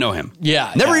do not know him.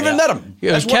 Yeah. Never even met him.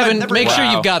 Kevin, make sure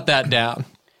you've got that down.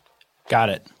 Got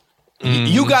it.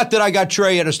 You got that I got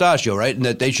Trey Anastasio, right? And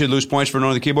that they should lose points for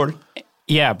knowing the keyboard?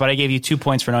 Yeah, but I gave you 2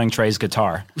 points for knowing Trey's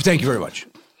guitar. Thank you very much.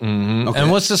 Okay.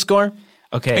 And what's the score?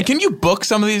 Okay. And can you book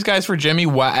some of these guys for Jimmy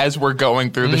as we're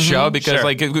going through the show? Because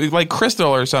like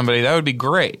Crystal or somebody, that would be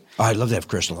great. Oh, I'd love to have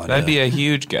Crystal on. That'd be a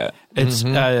huge get. It's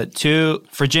 2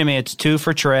 for Jimmy. It's 2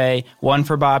 for Trey, 1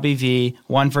 for Bobby V,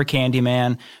 1 for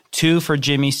Candyman, 2 for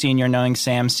Jimmy Sr. knowing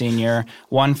Sam Sr.,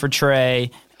 1 for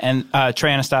Trey and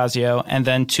Trey Anastasio, and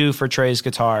then 2 for Trey's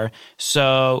guitar.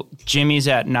 So Jimmy's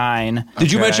at 9.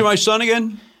 Did you mention my son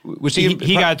again? Was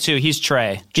he got 2. He's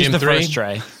Trey. He's Jim the 3? first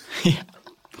Trey.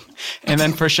 And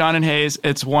then for Sean and Hayes,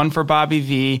 it's 1 for Bobby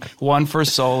V, 1 for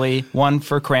Sully, 1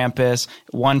 for Krampus,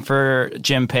 1 for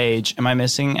Jim Page. Am I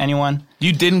missing anyone?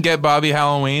 You didn't get Bobby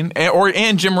Halloween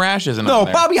and Jim Rash isn't No, on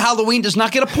there. Bobby Halloween does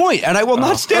not get a point, and I will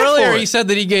not stand Earlier, for it. he said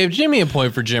that he gave Jimmy a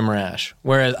point for Jim Rash,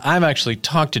 whereas I've actually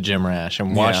talked to Jim Rash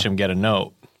and watched him get a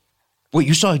note. Wait,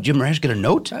 you saw Jim Rash get a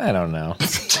note? I don't know.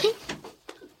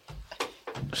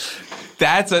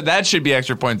 That should be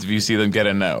extra points if you see them get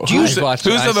a note. Who's Who's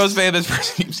the most famous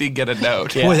person you've seen get a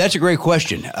note? Boy, that's a great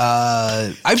question.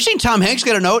 I've seen Tom Hanks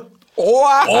get a note.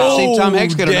 Wow. I've seen Tom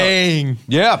Hanks get a note. Dang.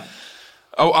 Yeah.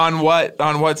 Oh, on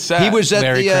what set? He was at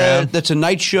Larry the Crabb. The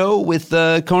Tonight Show with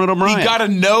Conan O'Brien. He got a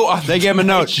note on They gave him a the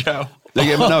note. show. They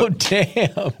gave him a Oh, note.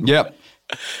 damn. Yep.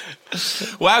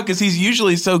 Wow, because he's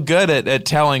usually so good at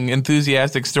telling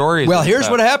enthusiastic stories. Well, and here's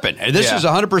stuff. what happened. And this is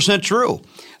 100% true.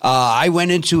 I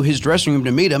went into his dressing room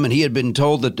to meet him, and he had been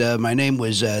told that my name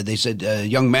was, they said,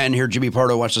 young man here, Jimmy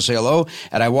Pardo wants to say hello.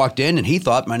 And I walked in, and he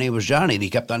thought my name was Johnny. And he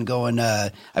kept on going,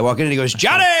 I walk in, and he goes,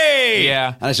 Johnny!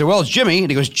 Yeah. And I said, well, it's Jimmy. And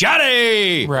he goes,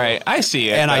 Johnny! Right, I see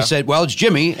it. And I though. said, well, it's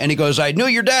Jimmy. And he goes, I knew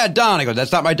your dad, Don. I go,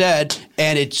 that's not my dad.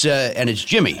 And it's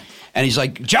Jimmy. And he's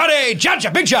like, Johnny, John,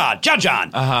 Big John.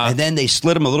 Uh-huh. And then they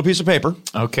slid him a little piece of paper.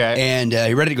 Okay. And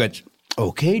he read it. He goes,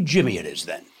 okay, Jimmy it is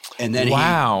then. And then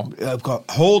Wow.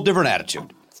 whole different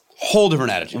attitude. Whole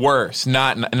different attitude. Worse,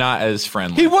 not as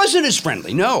friendly. He wasn't as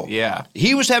friendly, no. Yeah.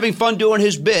 He was having fun doing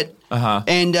his bit. Uh-huh.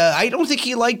 And I don't think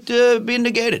he liked being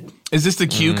negated. Is this the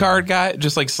cue card guy?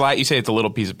 Just like slide. You say it's a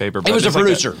little piece of paper. But It was a it's like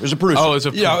producer. It was a producer. Oh, it was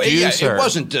a producer. It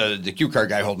wasn't the cue card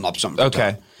guy holding up something.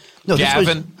 Okay. No,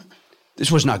 Gavin.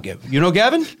 This was not Gavin. You know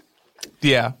Gavin?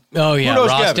 Yeah. Oh, yeah.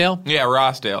 knows Rossdale? Yeah,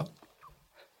 Rossdale.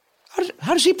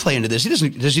 How does he play into this?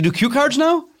 Does he do cue cards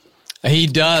now? He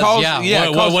does, yeah.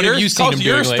 What have you seen him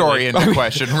your doing story lately? into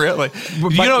question, really? You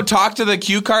don't talk to the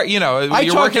cue card. You know, I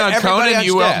you're talk working to on everybody Conan. on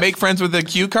You staff. make friends with the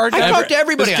cue card I guy. talk to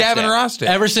everybody It's on Gavin staff. Rossdale.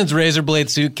 Ever since Razorblade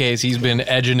Suitcase, he's been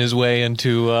edging his way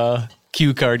into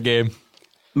cue card game.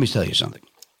 Let me tell you something.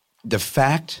 The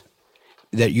fact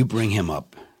that you bring him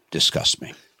up disgusts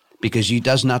me because you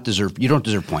don't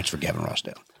deserve points for Gavin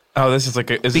Rossdale. Oh, this is like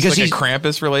a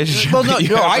Krampus relationship. Well, that you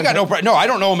no, have I with got him? no. I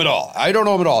don't know him at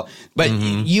all. But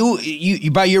you,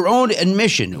 by your own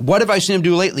admission, what have I seen him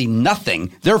do lately?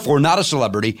 Nothing. Therefore, not a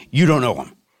celebrity. You don't know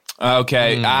him.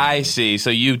 Okay, I see. So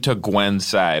you took Gwen's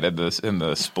side of this in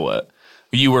the split.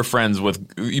 You were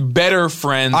better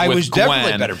friends I with was Gwen.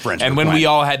 definitely better friends and with when we Gwen.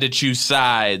 all had to choose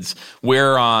sides,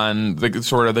 we're on the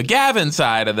sort of the Gavin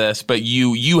side of this, but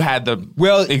you had the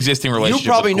existing relationship. You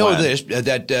probably with know Gwen. this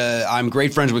that I'm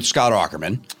great friends with Scott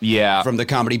Aukerman. Yeah. From the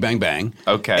comedy Bang Bang.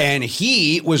 Okay. And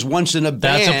he was once in a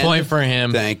band. That's a point for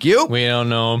him. Thank you. We don't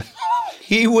know him.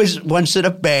 He was once in a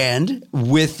band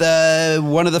with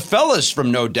one of the fellas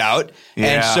from No Doubt. And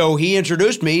Yeah. so he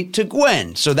introduced me to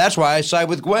Gwen. So that's why I side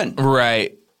with Gwen.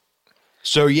 Right.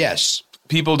 So, yes.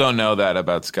 People don't know that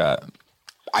about Scott.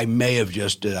 I may have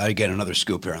just, I get another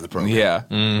scoop here on the program. Yeah.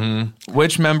 Mm-hmm.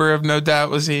 Which member of No Doubt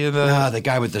was he? The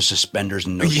guy with the suspenders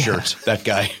and no shirts. That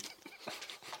guy.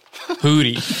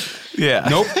 Hootie. Yeah.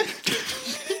 Nope.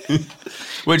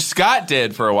 Which Scott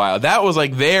did for a while. That was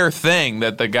like their thing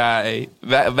that the guy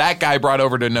that guy brought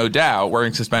over to No Doubt,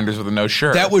 wearing suspenders with a no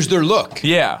shirt. That was their look.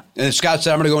 Yeah. And Scott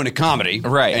said, I'm going to go into comedy.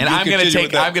 Right. And you I'm going continue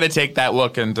with that. to take that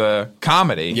look into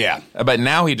comedy. Yeah. But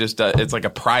now he just it's like a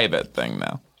private thing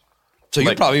now. So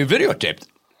you probably videotaped.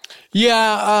 Yeah,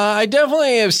 I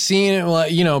definitely have seen it.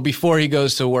 Well, before he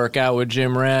goes to work out with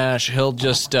Jim Rash, he'll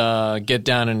just get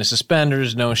down into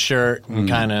suspenders, no shirt, and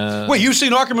kind of. Wait, you've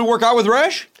seen Aukerman work out with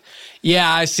Rash?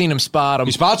 Yeah, I've seen him spot him.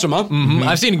 He spots him, huh? Mm-hmm.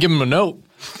 I've seen him give him a note.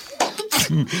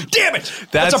 Damn it!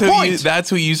 That's a point. That's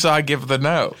who you saw give the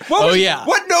note. Yeah.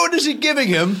 What note is he giving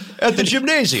him at the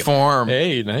gymnasium? Form.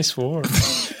 Hey, nice form.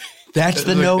 That's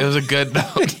the note. It was a good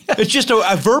note. It's just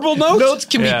a verbal note? Notes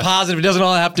can be positive. It doesn't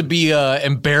all have to be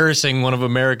embarrassing one of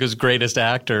America's greatest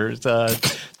actors.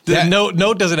 The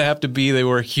note doesn't have to be they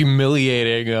were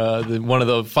humiliating one of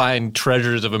the fine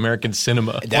treasures of American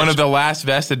cinema. One of the last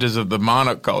vestiges of the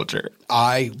monoculture.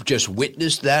 I just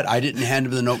witnessed that. I didn't hand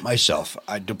him the note myself.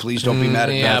 Please don't be mad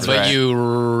at me. Yeah, but you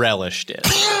relished it.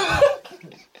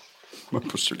 I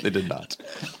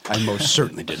most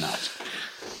certainly did not.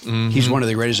 He's one of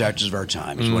the greatest actors of our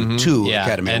time. He's won 2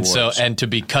 Academy Awards. And to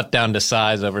be cut down to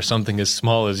size over something as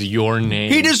small as your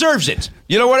name. He deserves it.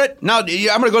 You know what? Now, I'm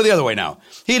going to go the other way now.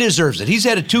 He deserves it. He's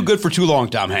had it too good for too long,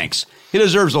 Tom Hanks. He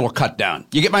deserves a little cut down.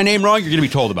 You get my name wrong, you're going to be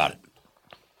told about it.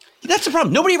 That's the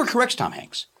problem. Nobody ever corrects Tom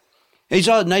Hanks. He's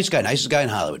a nice guy, nicest guy in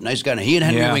Hollywood. Nice guy. He and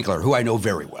Henry Winkler, who I know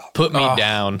very well. Put me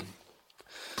down.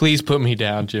 Please put me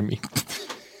down, Jimmy.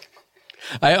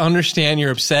 I understand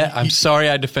you're upset. I'm sorry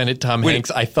I defended Tom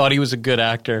Hanks. I thought he was a good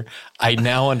actor. I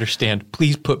now understand.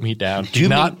 Please put me down. Do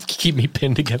not keep me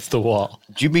pinned against the wall.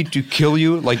 Do you mean to kill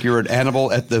you like you're an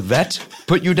animal at the vet?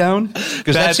 Put you down?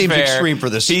 Because that seems fair. Extreme for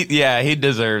this. He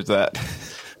deserves that.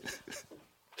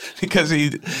 Because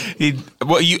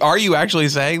are you actually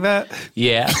saying that?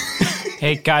 Yeah.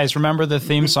 Hey, guys, remember the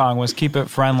theme song was Keep It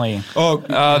Friendly. Oh,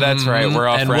 that's right. We're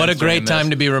all and friends. What a great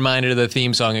time to be reminded of the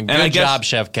theme song. And good job,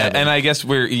 Chef Kevin. And I guess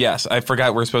I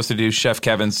forgot we're supposed to do Chef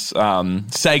Kevin's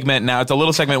segment. Now, it's a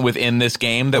little segment within this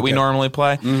game that we normally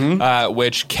play,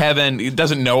 which Kevin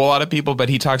doesn't know a lot of people, but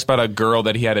he talks about a girl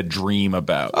that he had a dream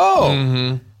about. Oh.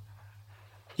 Mm-hmm.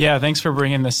 Yeah, thanks for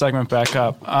bringing this segment back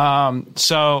up.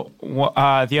 So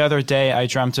the other day I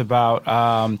dreamt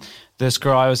about this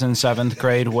girl I was in 7th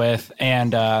grade with,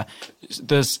 and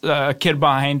this kid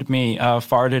behind me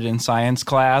farted in science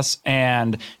class,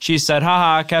 and she said,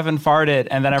 haha, Kevin farted,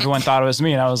 and then everyone thought it was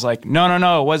me, and I was like,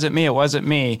 no, it wasn't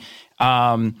me.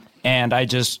 And I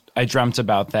dreamt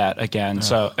about that again.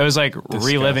 So it was like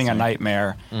reliving a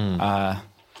nightmare.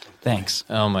 Thanks.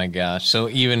 Oh, my gosh. So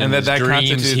even in his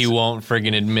dreams, he won't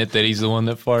friggin' admit that he's the one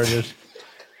that farted?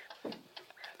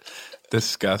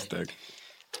 Disgusting.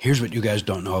 Here's what you guys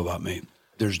don't know about me.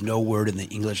 There's no word in the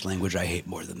English language I hate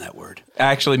more than that word.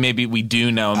 Actually, maybe we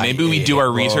do know. Maybe we do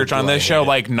our research on this show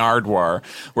like Nardwar.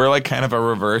 We're like kind of a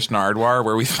reverse Nardwar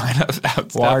where we find out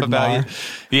stuff about you.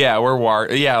 Yeah, we're like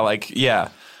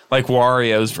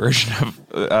Wario's version of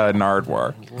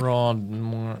Nardwar.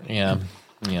 Yeah.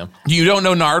 You don't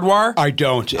know Nardwar? I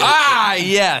don't.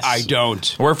 Yes. I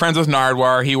don't. We're friends with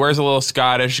Nardwar. He wears a little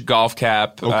Scottish golf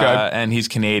cap, and he's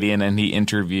Canadian, and he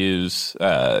interviews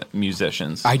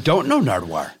musicians. I don't know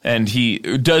Nardwar. And he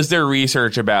does their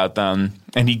research about them,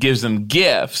 and he gives them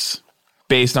gifts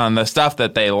based on the stuff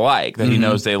that they like, that he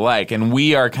knows they like. And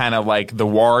we are kind of like the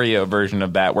Wario version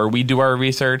of that, where we do our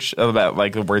research about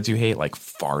like the words you hate, like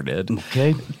farted.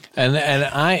 Okay. And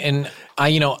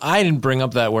I didn't bring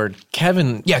up that word.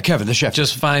 Kevin. Yeah, Kevin, the chef.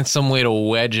 Just finds some way to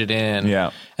wedge it in.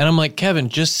 Yeah. And I'm like, Kevin,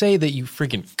 just say that you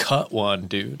freaking cut one,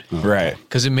 dude. Right.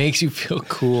 Because it makes you feel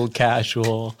cool,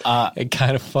 casual, and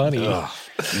kind of funny.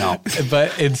 No.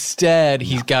 But instead,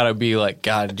 he's got to be like,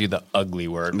 got to do the ugly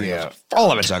word. Yeah.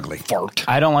 All of it's ugly. Fart.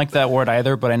 I don't like that word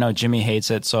either, but I know Jimmy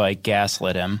hates it, so I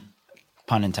gaslit him.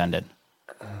 Pun intended.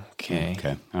 Okay.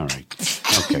 All right.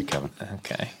 Okay, Kevin.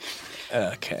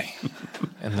 Okay.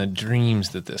 And the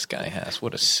dreams that this guy has.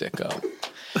 What a sicko.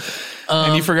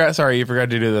 And you forgot to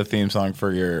do the theme song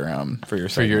for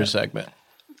your segment.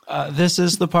 This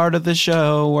is the part of the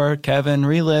show where Kevin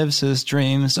relives his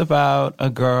dreams about a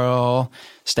girl.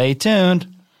 Stay tuned.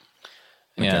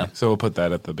 Yeah. Okay, so we'll put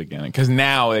that at the beginning. Because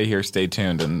now they hear stay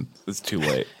tuned and it's too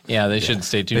late. Yeah, they should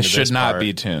stay tuned They to should this not part.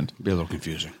 be tuned. Be a little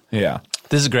confusing. Yeah.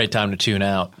 This is a great time to tune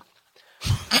out.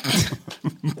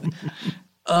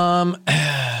 Should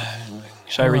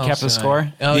I recap the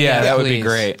score? Oh, yeah, that would be please.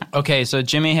 great. Okay, so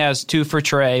Jimmy has 2 for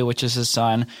Trey, which is his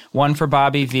son, 1 for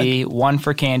Bobby V, 1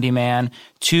 for Candyman,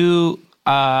 2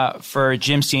 for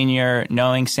Jim Sr.,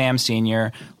 knowing Sam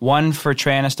Sr., 1 for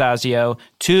Trey Anastasio,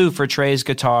 2 for Trey's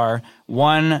guitar,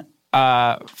 2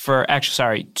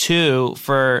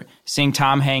 for seeing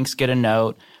Tom Hanks get a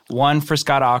note, 1 for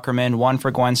Scott Aukerman, 1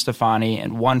 for Gwen Stefani,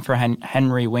 and 1 for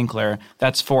Henry Winkler.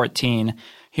 That's 14.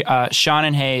 Sean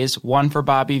and Hayes, 1 for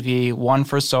Bobby V, 1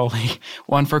 for Soli,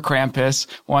 1 for Krampus,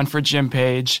 1 for Jimmy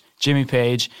Page,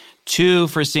 2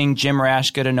 for seeing Jim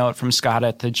Rash get a note from Scott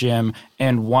at the gym,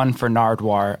 and 1 for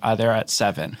Nardwar. They're at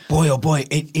 7. Boy, oh boy,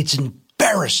 it's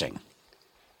embarrassing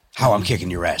how I'm kicking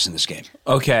your ass in this game.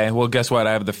 Okay, well, guess what?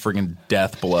 I have the friggin'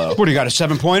 death blow. What, do you got a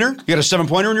 7-pointer? You got a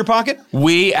 7-pointer in your pocket?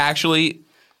 We actually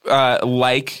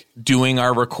like doing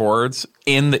our records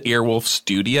in the Earwolf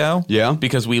studio. Yeah.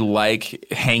 Because we like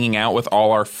hanging out with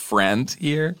all our friends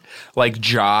here, like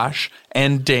Josh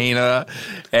and Dana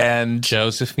and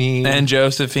Josephine,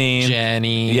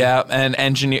 Jenny. Yeah, and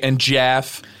engineer and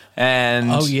Jeff. And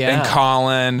and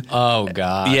Colin. Oh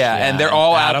God. Yeah, and they're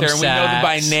all Adam out there, and we know them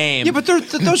by name. Yeah, but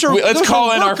those are let's those call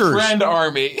are in our workers. friend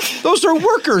army. Those are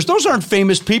workers. Those aren't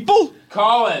famous people.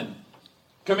 Colin,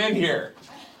 come in here.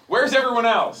 Where's everyone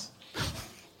else?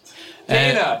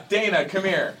 Dana, come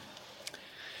here.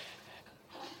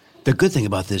 The good thing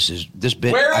about this is this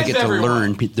bit, Where I is get everyone? to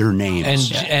learn their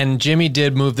names. And Jimmy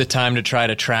did move the time to try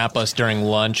to trap us during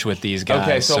lunch with these guys.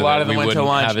 Okay, so a lot that of them we went to wouldn't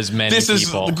lunch. Have as many this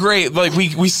people. is great. Like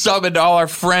we summoned all our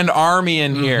friend army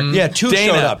in here. Yeah, 2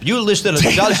 Dana. showed up. You listed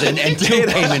a dozen, and 2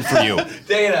 came in for you.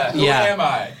 Dana, who Yeah. am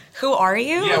I? Who are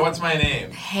you? Yeah, what's my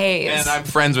name? Hayes. And I'm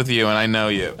friends with you, and I know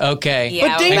you. Okay. Yeah,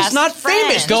 But Dana's best not friend.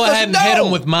 famous. Go Doesn't ahead and hit know.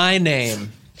 him with my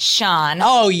name. Sean.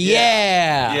 Oh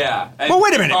yeah. Yeah. And Well,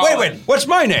 wait a minute. Colin. Wait. What's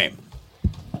my name?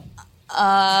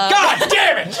 God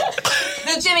damn it!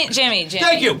 No, Jimmy.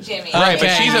 Thank you. Jimmy. Right, but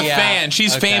Okay, she's a yeah. fan.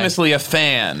 She's Okay. famously a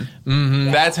fan.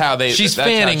 Mm-hmm. That's how they. She's that's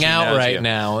how fanning she out knows right you.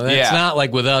 now. It's Yeah. not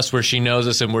like with us where she knows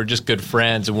us and we're just good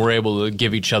friends and we're able to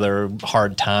give each other a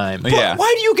hard time. Yeah.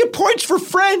 Why do you get points for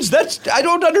friends? I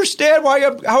don't understand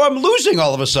how I'm losing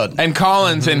all of a sudden. And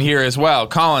Colin's in here as well.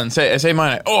 Colin, say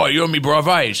my name. Oh, you and me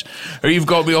bravais. Or you've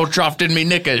got me all chopped in me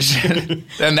knickers.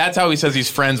 And that's how he says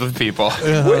he's friends with people.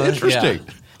 Interesting.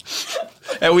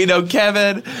 And we know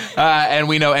Kevin, and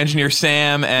we know Engineer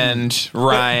Sam and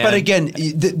Ryan. But again,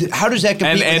 how does that compete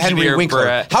And with Henry Engineer Winkler?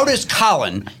 Brett. How does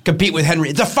Colin compete with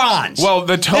Henry? The Fonz. Well,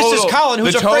 the total- This is Colin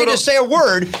who's the afraid total- to say a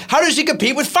word. How does he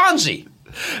compete with Fonzie?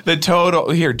 the total.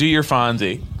 Here, do your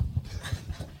Fonzie.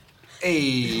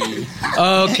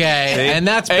 Okay, and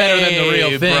that's better than the real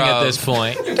Hey, thing bro. at this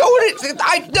point.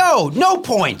 No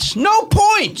points. No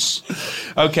points.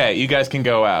 Okay, you guys can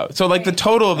go out. So, like, the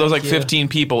total of those, 15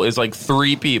 people is,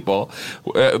 3 people,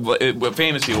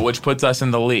 famous people, which puts us in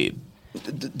the lead.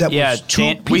 That Yeah, was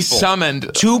 2 people. We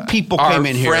summoned 2 people our came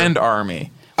in here friend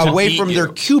army. to away beat from you. their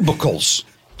cubicles.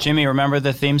 Jimmy, remember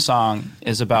the theme song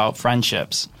is about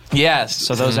friendships. Yes.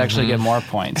 So those actually get more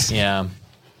points. Yeah.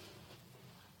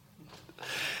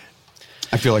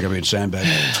 I feel like I'm being sandbagged.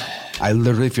 I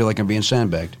literally feel like I'm being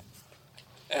sandbagged.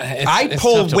 I It's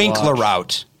pulled tough to Winkler watch.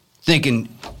 out thinking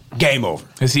game over.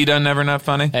 Has he done Never Not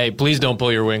Funny? Hey, please don't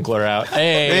pull your Winkler out.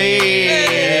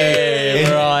 Hey,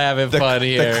 we're all having fun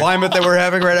here. The climate that we're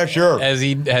having right now, sure. Has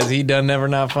he done Never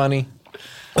Not Funny?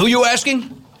 Who you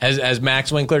asking? Has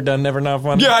Max Winkler done Never Not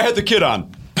Funny? Yeah, I had the kid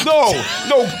on. No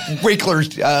Winkler's.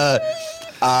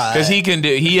 Because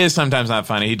he is sometimes not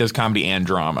funny. He does comedy and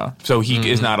drama. So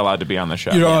he is not allowed to be on the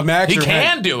show. You know, Max he or can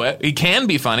Hank? do it. He can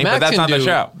be funny, Max but that's can not the do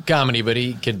show. comedy, but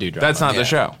he could do drama. That's not the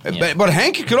show. But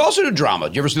Hank could also do drama.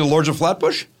 Did you ever see The Lords of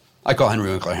Flatbush? I call Henry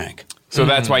Winkler Hank. So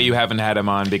that's why you haven't had him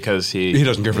on, because he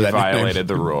doesn't care for that nickname. violated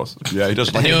the rules. Yeah, he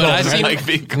doesn't like You know what I doesn't seen like him?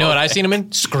 being You know what I seen him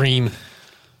in? Scream.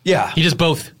 Yeah, He does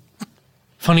both.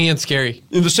 Funny and scary.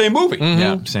 in the same movie.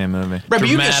 Yeah, same movie. Right, but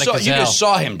you Dramatic as hell. just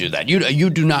saw him do that. You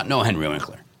do not know Henry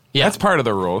Winkler. Yeah, That's part of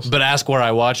the rules. but ask where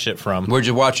I watched it from. Where'd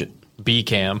you watch it? B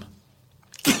Cam.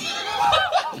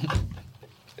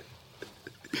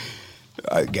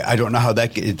 I don't know how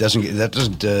that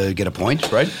doesn't get a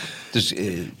point, right?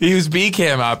 He was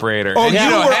B-Cam operator. Oh, And you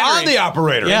know were Henry- on the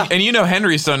operator. Yeah. And you know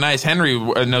Henry's so nice. Henry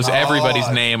knows everybody's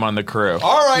name on the crew.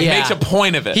 All right. He Yeah. makes a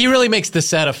point of it. He really makes the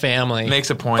set a family. makes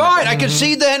a point Fine, of it. I can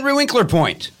see the Henry Winkler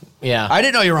point. Yeah. I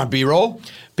didn't know you were on B-roll.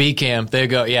 B Cam. They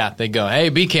go. Yeah, they go. Hey,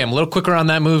 B Cam, a little quicker on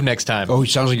that move next time. Oh, it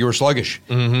sounds like you were sluggish.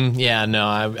 Yeah, no,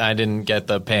 I didn't get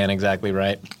the pan exactly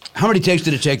right. How many takes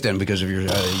did it take then because of your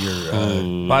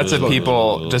Lots of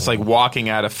people just walking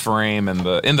out of frame in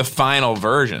the final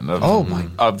version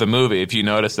of the movie. If you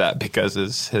notice that, because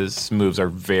his moves are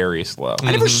very slow.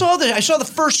 I never saw I saw the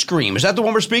first Scream. Is that the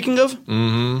one we're speaking of?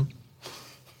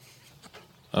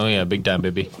 Oh yeah, big time,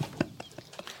 baby.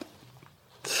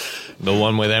 The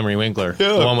one with Henry Winkler.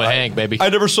 Yeah. The one with Hank, baby. I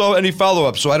never saw any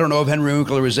follow-up, so I don't know if Henry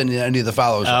Winkler was in any of the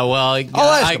follows. Well, I'll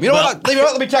ask him. You know what?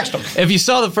 Let me text him. If you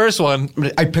saw the first one,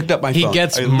 I picked up my he phone.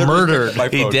 gets I literally murdered. picked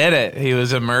up my He phone. did it. He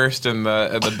was immersed in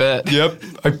the bit. Yep.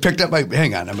 I picked up my...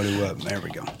 Hang on. I'm going to... there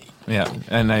we go. Yeah,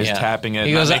 and he's Yeah. tapping it,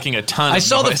 He not goes, making a ton. I of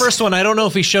saw the noise. first one. I don't know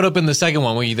if he showed up in the second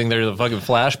one. What, you think there's a fucking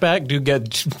flashback? Dude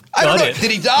got I don't know. gutted.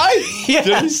 Did he die?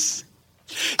 Yes.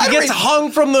 I He don't gets re-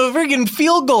 hung from the friggin'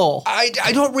 field goal. I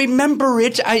don't remember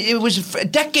it. It was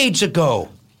decades ago.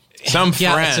 Some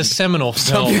Yeah, friend. it's a seminal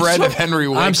film. Some friend of Henry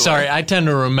Winkler. I'm sorry. I tend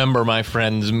to remember my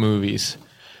friends' movies.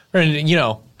 And,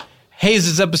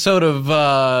 Hayes' episode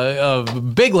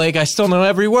of Big Lake, I still know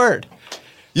every word.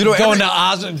 Going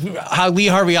to Lee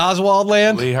Harvey Oswald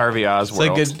land. Lee Harvey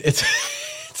Oswald. It's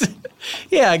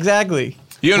yeah, exactly.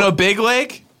 You know Big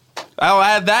Lake? I'll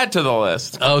add that to the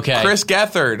list. Okay. Chris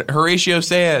Gethard, Horatio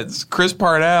Sands, Chris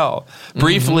Parnell,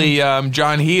 briefly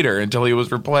John Heater until he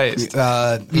was replaced.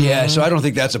 Yeah, so I don't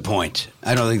think that's a point.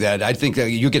 I don't think that. I think that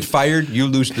you get fired, you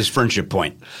lose this friendship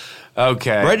point.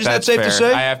 Okay. Right? Is that that's safe to fair.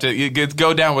 say? I have to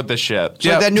go down with the ship. It's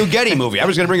like that new Getty movie. I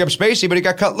was going to bring up Spacey, but he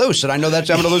got cut loose, and I know I'm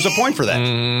going to lose a point for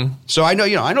that. So I know,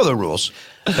 I know the rules.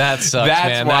 That sucks,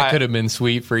 man. why- That could have been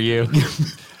sweet for you.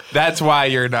 That's why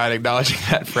you're not acknowledging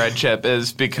that friendship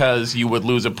is because you would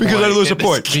lose a point. Because I'd lose a in this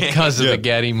point. game. Because of the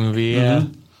Getty movie, yeah.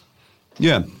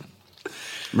 Yeah.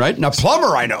 Right? Now,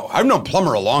 Plummer, I know. I've known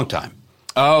Plummer a long time.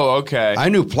 Oh, okay. I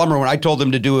knew Plummer when I told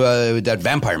him to do that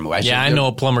vampire movie. I know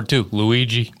a plumber too.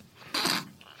 Luigi.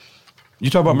 You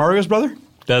talk about Mario's brother?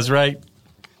 That's right.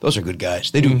 Those are good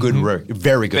guys. They do good work.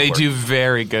 Very good They work. do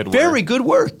very good work. Very good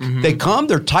work. They come,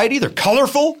 they're tidy, they're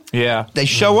colorful. Yeah. They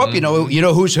show up, you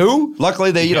know who's who.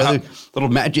 Luckily, they, Yeah. they're little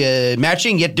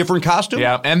matching, yet different costume.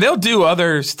 Yeah, and they'll do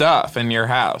other stuff in your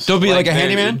house. They'll be like a they're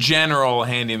handyman? General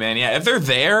handyman, yeah. If they're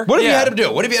there, What have you yeah. had them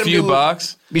do? What have you had them Few do?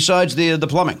 bucks. Besides the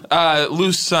plumbing.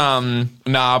 Loose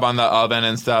knob on the oven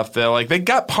and stuff. They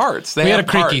got parts. They We had a have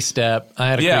creaky parts. step. I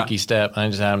had a Yeah. creaky step. I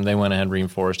just had them. They went ahead and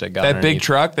reinforced it. Got That big underneath.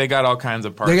 truck, they got all kinds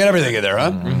of parts. They got everything in there,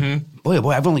 huh? Boy,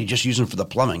 I've only just used them for the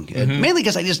plumbing. Mainly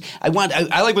because I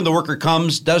like when the worker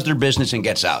comes, does their business, and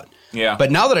gets out. Yeah.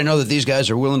 But now that I know that these guys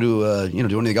are willing to,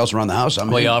 do anything else around the house, I'm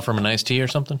Will you offer them an iced tea or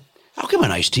something? I'll give him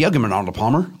an iced tea. I'll give him an Arnold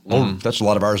Palmer. Oh, that's a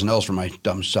lot of R's and L's for my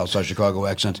dumb Southside Chicago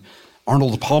accent.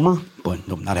 Arnold Palmer? Boy,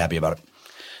 no, not happy about it.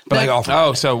 But I offer.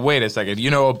 Oh, so wait a second.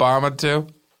 You know Obama too?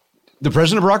 The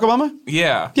president, Barack Obama?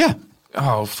 Yeah. Yeah.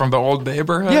 Oh, from the old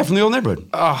neighborhood? Yeah, from the old neighborhood.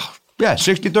 Oh, Yeah,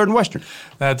 63rd and Western.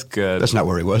 that's good. That's not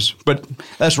where he was, but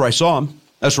that's where I saw him.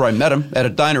 That's where I met him, at a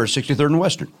diner at 63rd and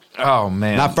Western. Oh,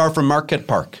 man. Not far from Marquette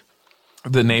Park.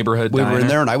 the neighborhood We diner. were in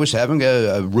there, and I was having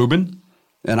a Reuben,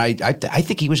 and I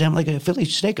think he was having like a Philly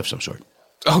steak of some sort.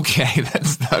 Okay,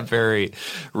 that's not very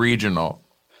regional.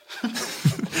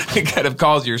 It kind of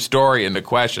calls your story into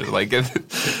question. Like in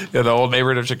the old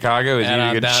neighborhood of Chicago is And I'm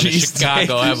eating a down to cheese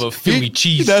Chicago. I have a Philly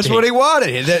cheese. That's what he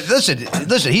wanted.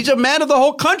 Listen, he's a man of the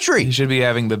whole country. You should be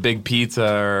having the big pizza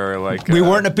or like. We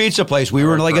weren't in a pizza place. We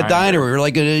were in like a grinder. diner. We were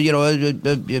like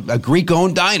a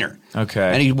Greek-owned diner.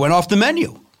 Okay. And he went off the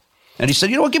menu. And he said,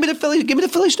 "You know what? Give me the Philly steak.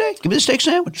 Give me the steak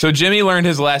sandwich." So Jimmy learned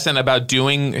his lesson about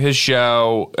doing his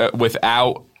show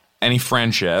without any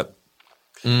friendship.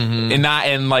 Mm-hmm. And not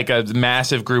in like a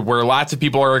massive group where lots of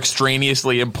people are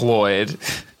extraneously employed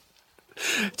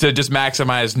to just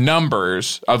maximize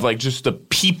numbers of like just the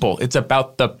people. It's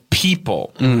about the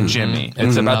people, Jimmy.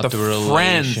 It's about the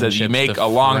friends that you make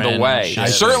along the way.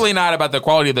 friendships. Certainly not about the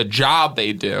quality of the job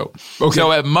they do. Okay.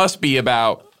 So it must be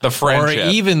about the friendship.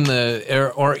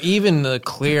 Or even the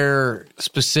clear,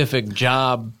 specific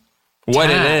job what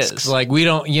tasks. it is. Like we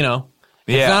don't, Yeah.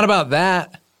 it's not about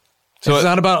that. So it's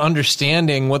not about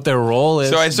understanding what their role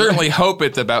is. So I certainly hope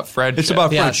it's about friendship. It's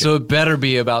about yeah, friendship. so it better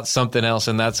be about something else,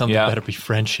 and that something Yeah. better be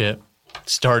friendship.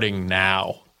 Starting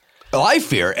now. Well, I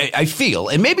feel,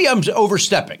 and maybe I'm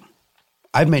overstepping.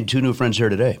 I've made 2 new friends here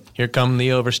today. Here come the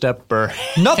overstepper.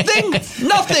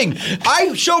 Nothing.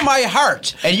 I show my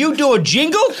heart, and you do a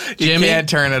jingle. You can't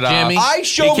turn it off. Jimmy? I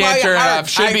show you can't my turn heart. it off.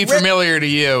 Should I be rip- familiar to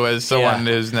you as someone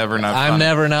Yeah. who's never not I'm funny.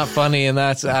 never not funny, and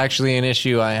that's actually an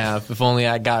issue I have. If only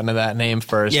I'd gotten to that name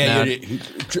first.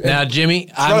 Now, Jimmy,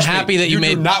 I'm Trust me, happy that you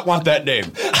made. do not want that name.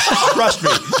 Trust me,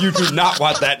 you do not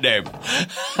want that name.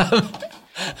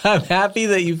 I'm happy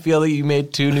that you feel that you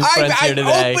made 2 new friends I here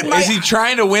today. opened my- Is he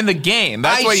trying to win the game?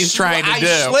 That's what he's trying to do.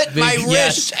 I slit my Yes,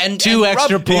 wrist and 2 and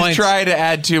extra rubbed- points. He's trying to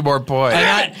add 2 more points.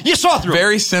 You saw through.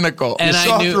 Very cynical. And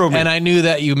saw through me. I knew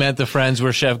that you meant the friends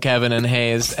were Chef Kevin and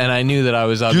Hayes, and I knew that I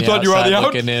was on You the thought you were on outside the out?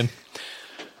 looking in.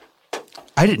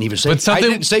 I didn't even say. But something- I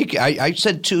didn't say. I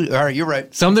said 2. All right, you're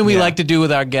right. Something we like to do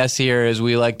with our guests here is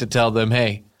we like to tell them,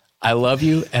 hey, I love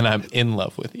you and I'm in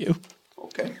love with you.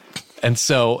 Okay. And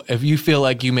so if you feel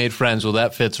like you made friends, well,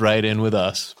 that fits right in with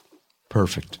us.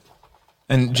 Perfect.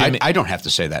 And Jimmy, I don't have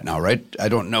to say that now, right? I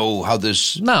don't know how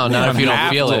this. No, not if you don't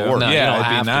have feel to. it. No, you Yeah, don't it'd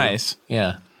be have to. nice.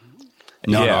 Yeah.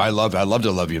 No, Yeah. I love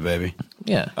to love you, baby.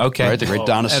 Yeah. Okay. Right, the great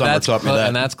Donna And Summer that's taught me clo- that.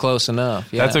 And that's close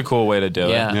enough. Yeah. That's a cool way to do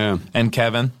Yeah. it. Yeah. And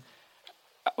Kevin?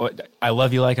 I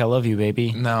love you like I love you,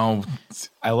 baby. No.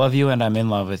 I love you and I'm in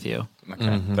love with you.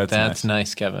 Okay. That's That's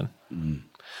nice. nice, Kevin.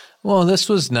 Well, this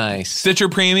was nice. Stitcher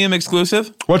Premium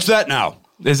exclusive? What's that now?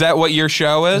 Is that what your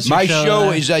show is? My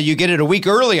show is you get it a week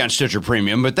early on Stitcher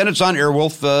Premium, but then it's on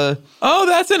Earwolf. Oh,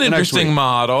 that's an interesting week.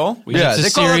 model. Yeah, It's a they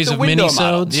call it series the of window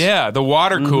model. minisodes. Yeah, the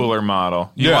water cooler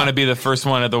model. You Yeah. want to be the first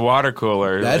one at the water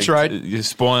cooler. That's right. You're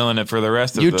spoiling it for the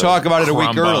rest of You the talk about it a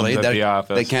week crumb bums early. at the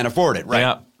office. They can't afford it, right?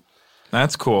 Yeah.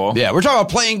 That's cool. Yeah, we're talking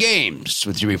about playing games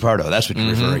with Jimmy Pardo. That's what you're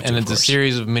referring to. And of it's a course.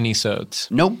 series of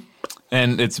minisodes. Nope.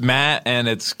 And it's Matt and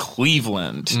it's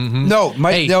Cleveland. No,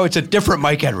 Mike. Hey. No, it's a different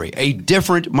Mike Henry. A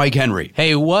different Mike Henry.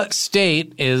 Hey, what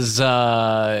state is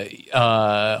also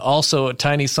a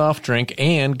tiny soft drink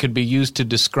and could be used to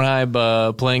describe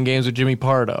playing games with Jimmy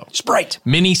Pardo? Sprite.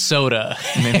 Minnesota.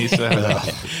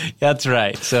 Minnesota. That's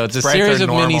right. So it's a Sprites series are of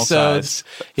normal minisodes. size.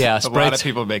 Yeah, A lot of Sprites.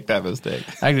 people make that mistake.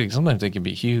 Actually, sometimes they can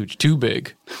be huge, too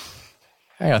big.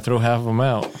 I gotta throw half of them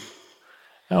out.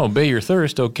 I'll obey your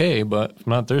thirst, okay, but I'm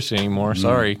not thirsty anymore.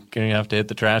 Sorry, gonna have to hit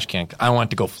the trash can. I want it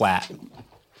to go flat.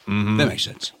 That makes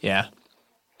sense. Yeah.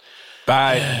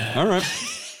 Bye. All right.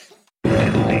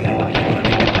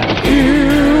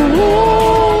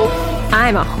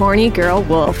 I'm a horny girl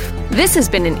wolf. This has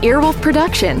been an Earwolf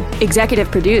production,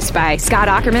 executive produced by Scott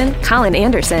Ackerman, Colin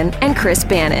Anderson, and Chris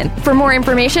Bannon. For more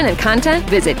information and content,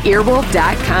 visit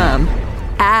earwolf.com.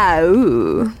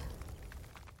 Ow.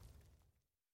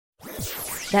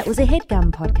 That was a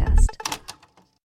HeadGum podcast.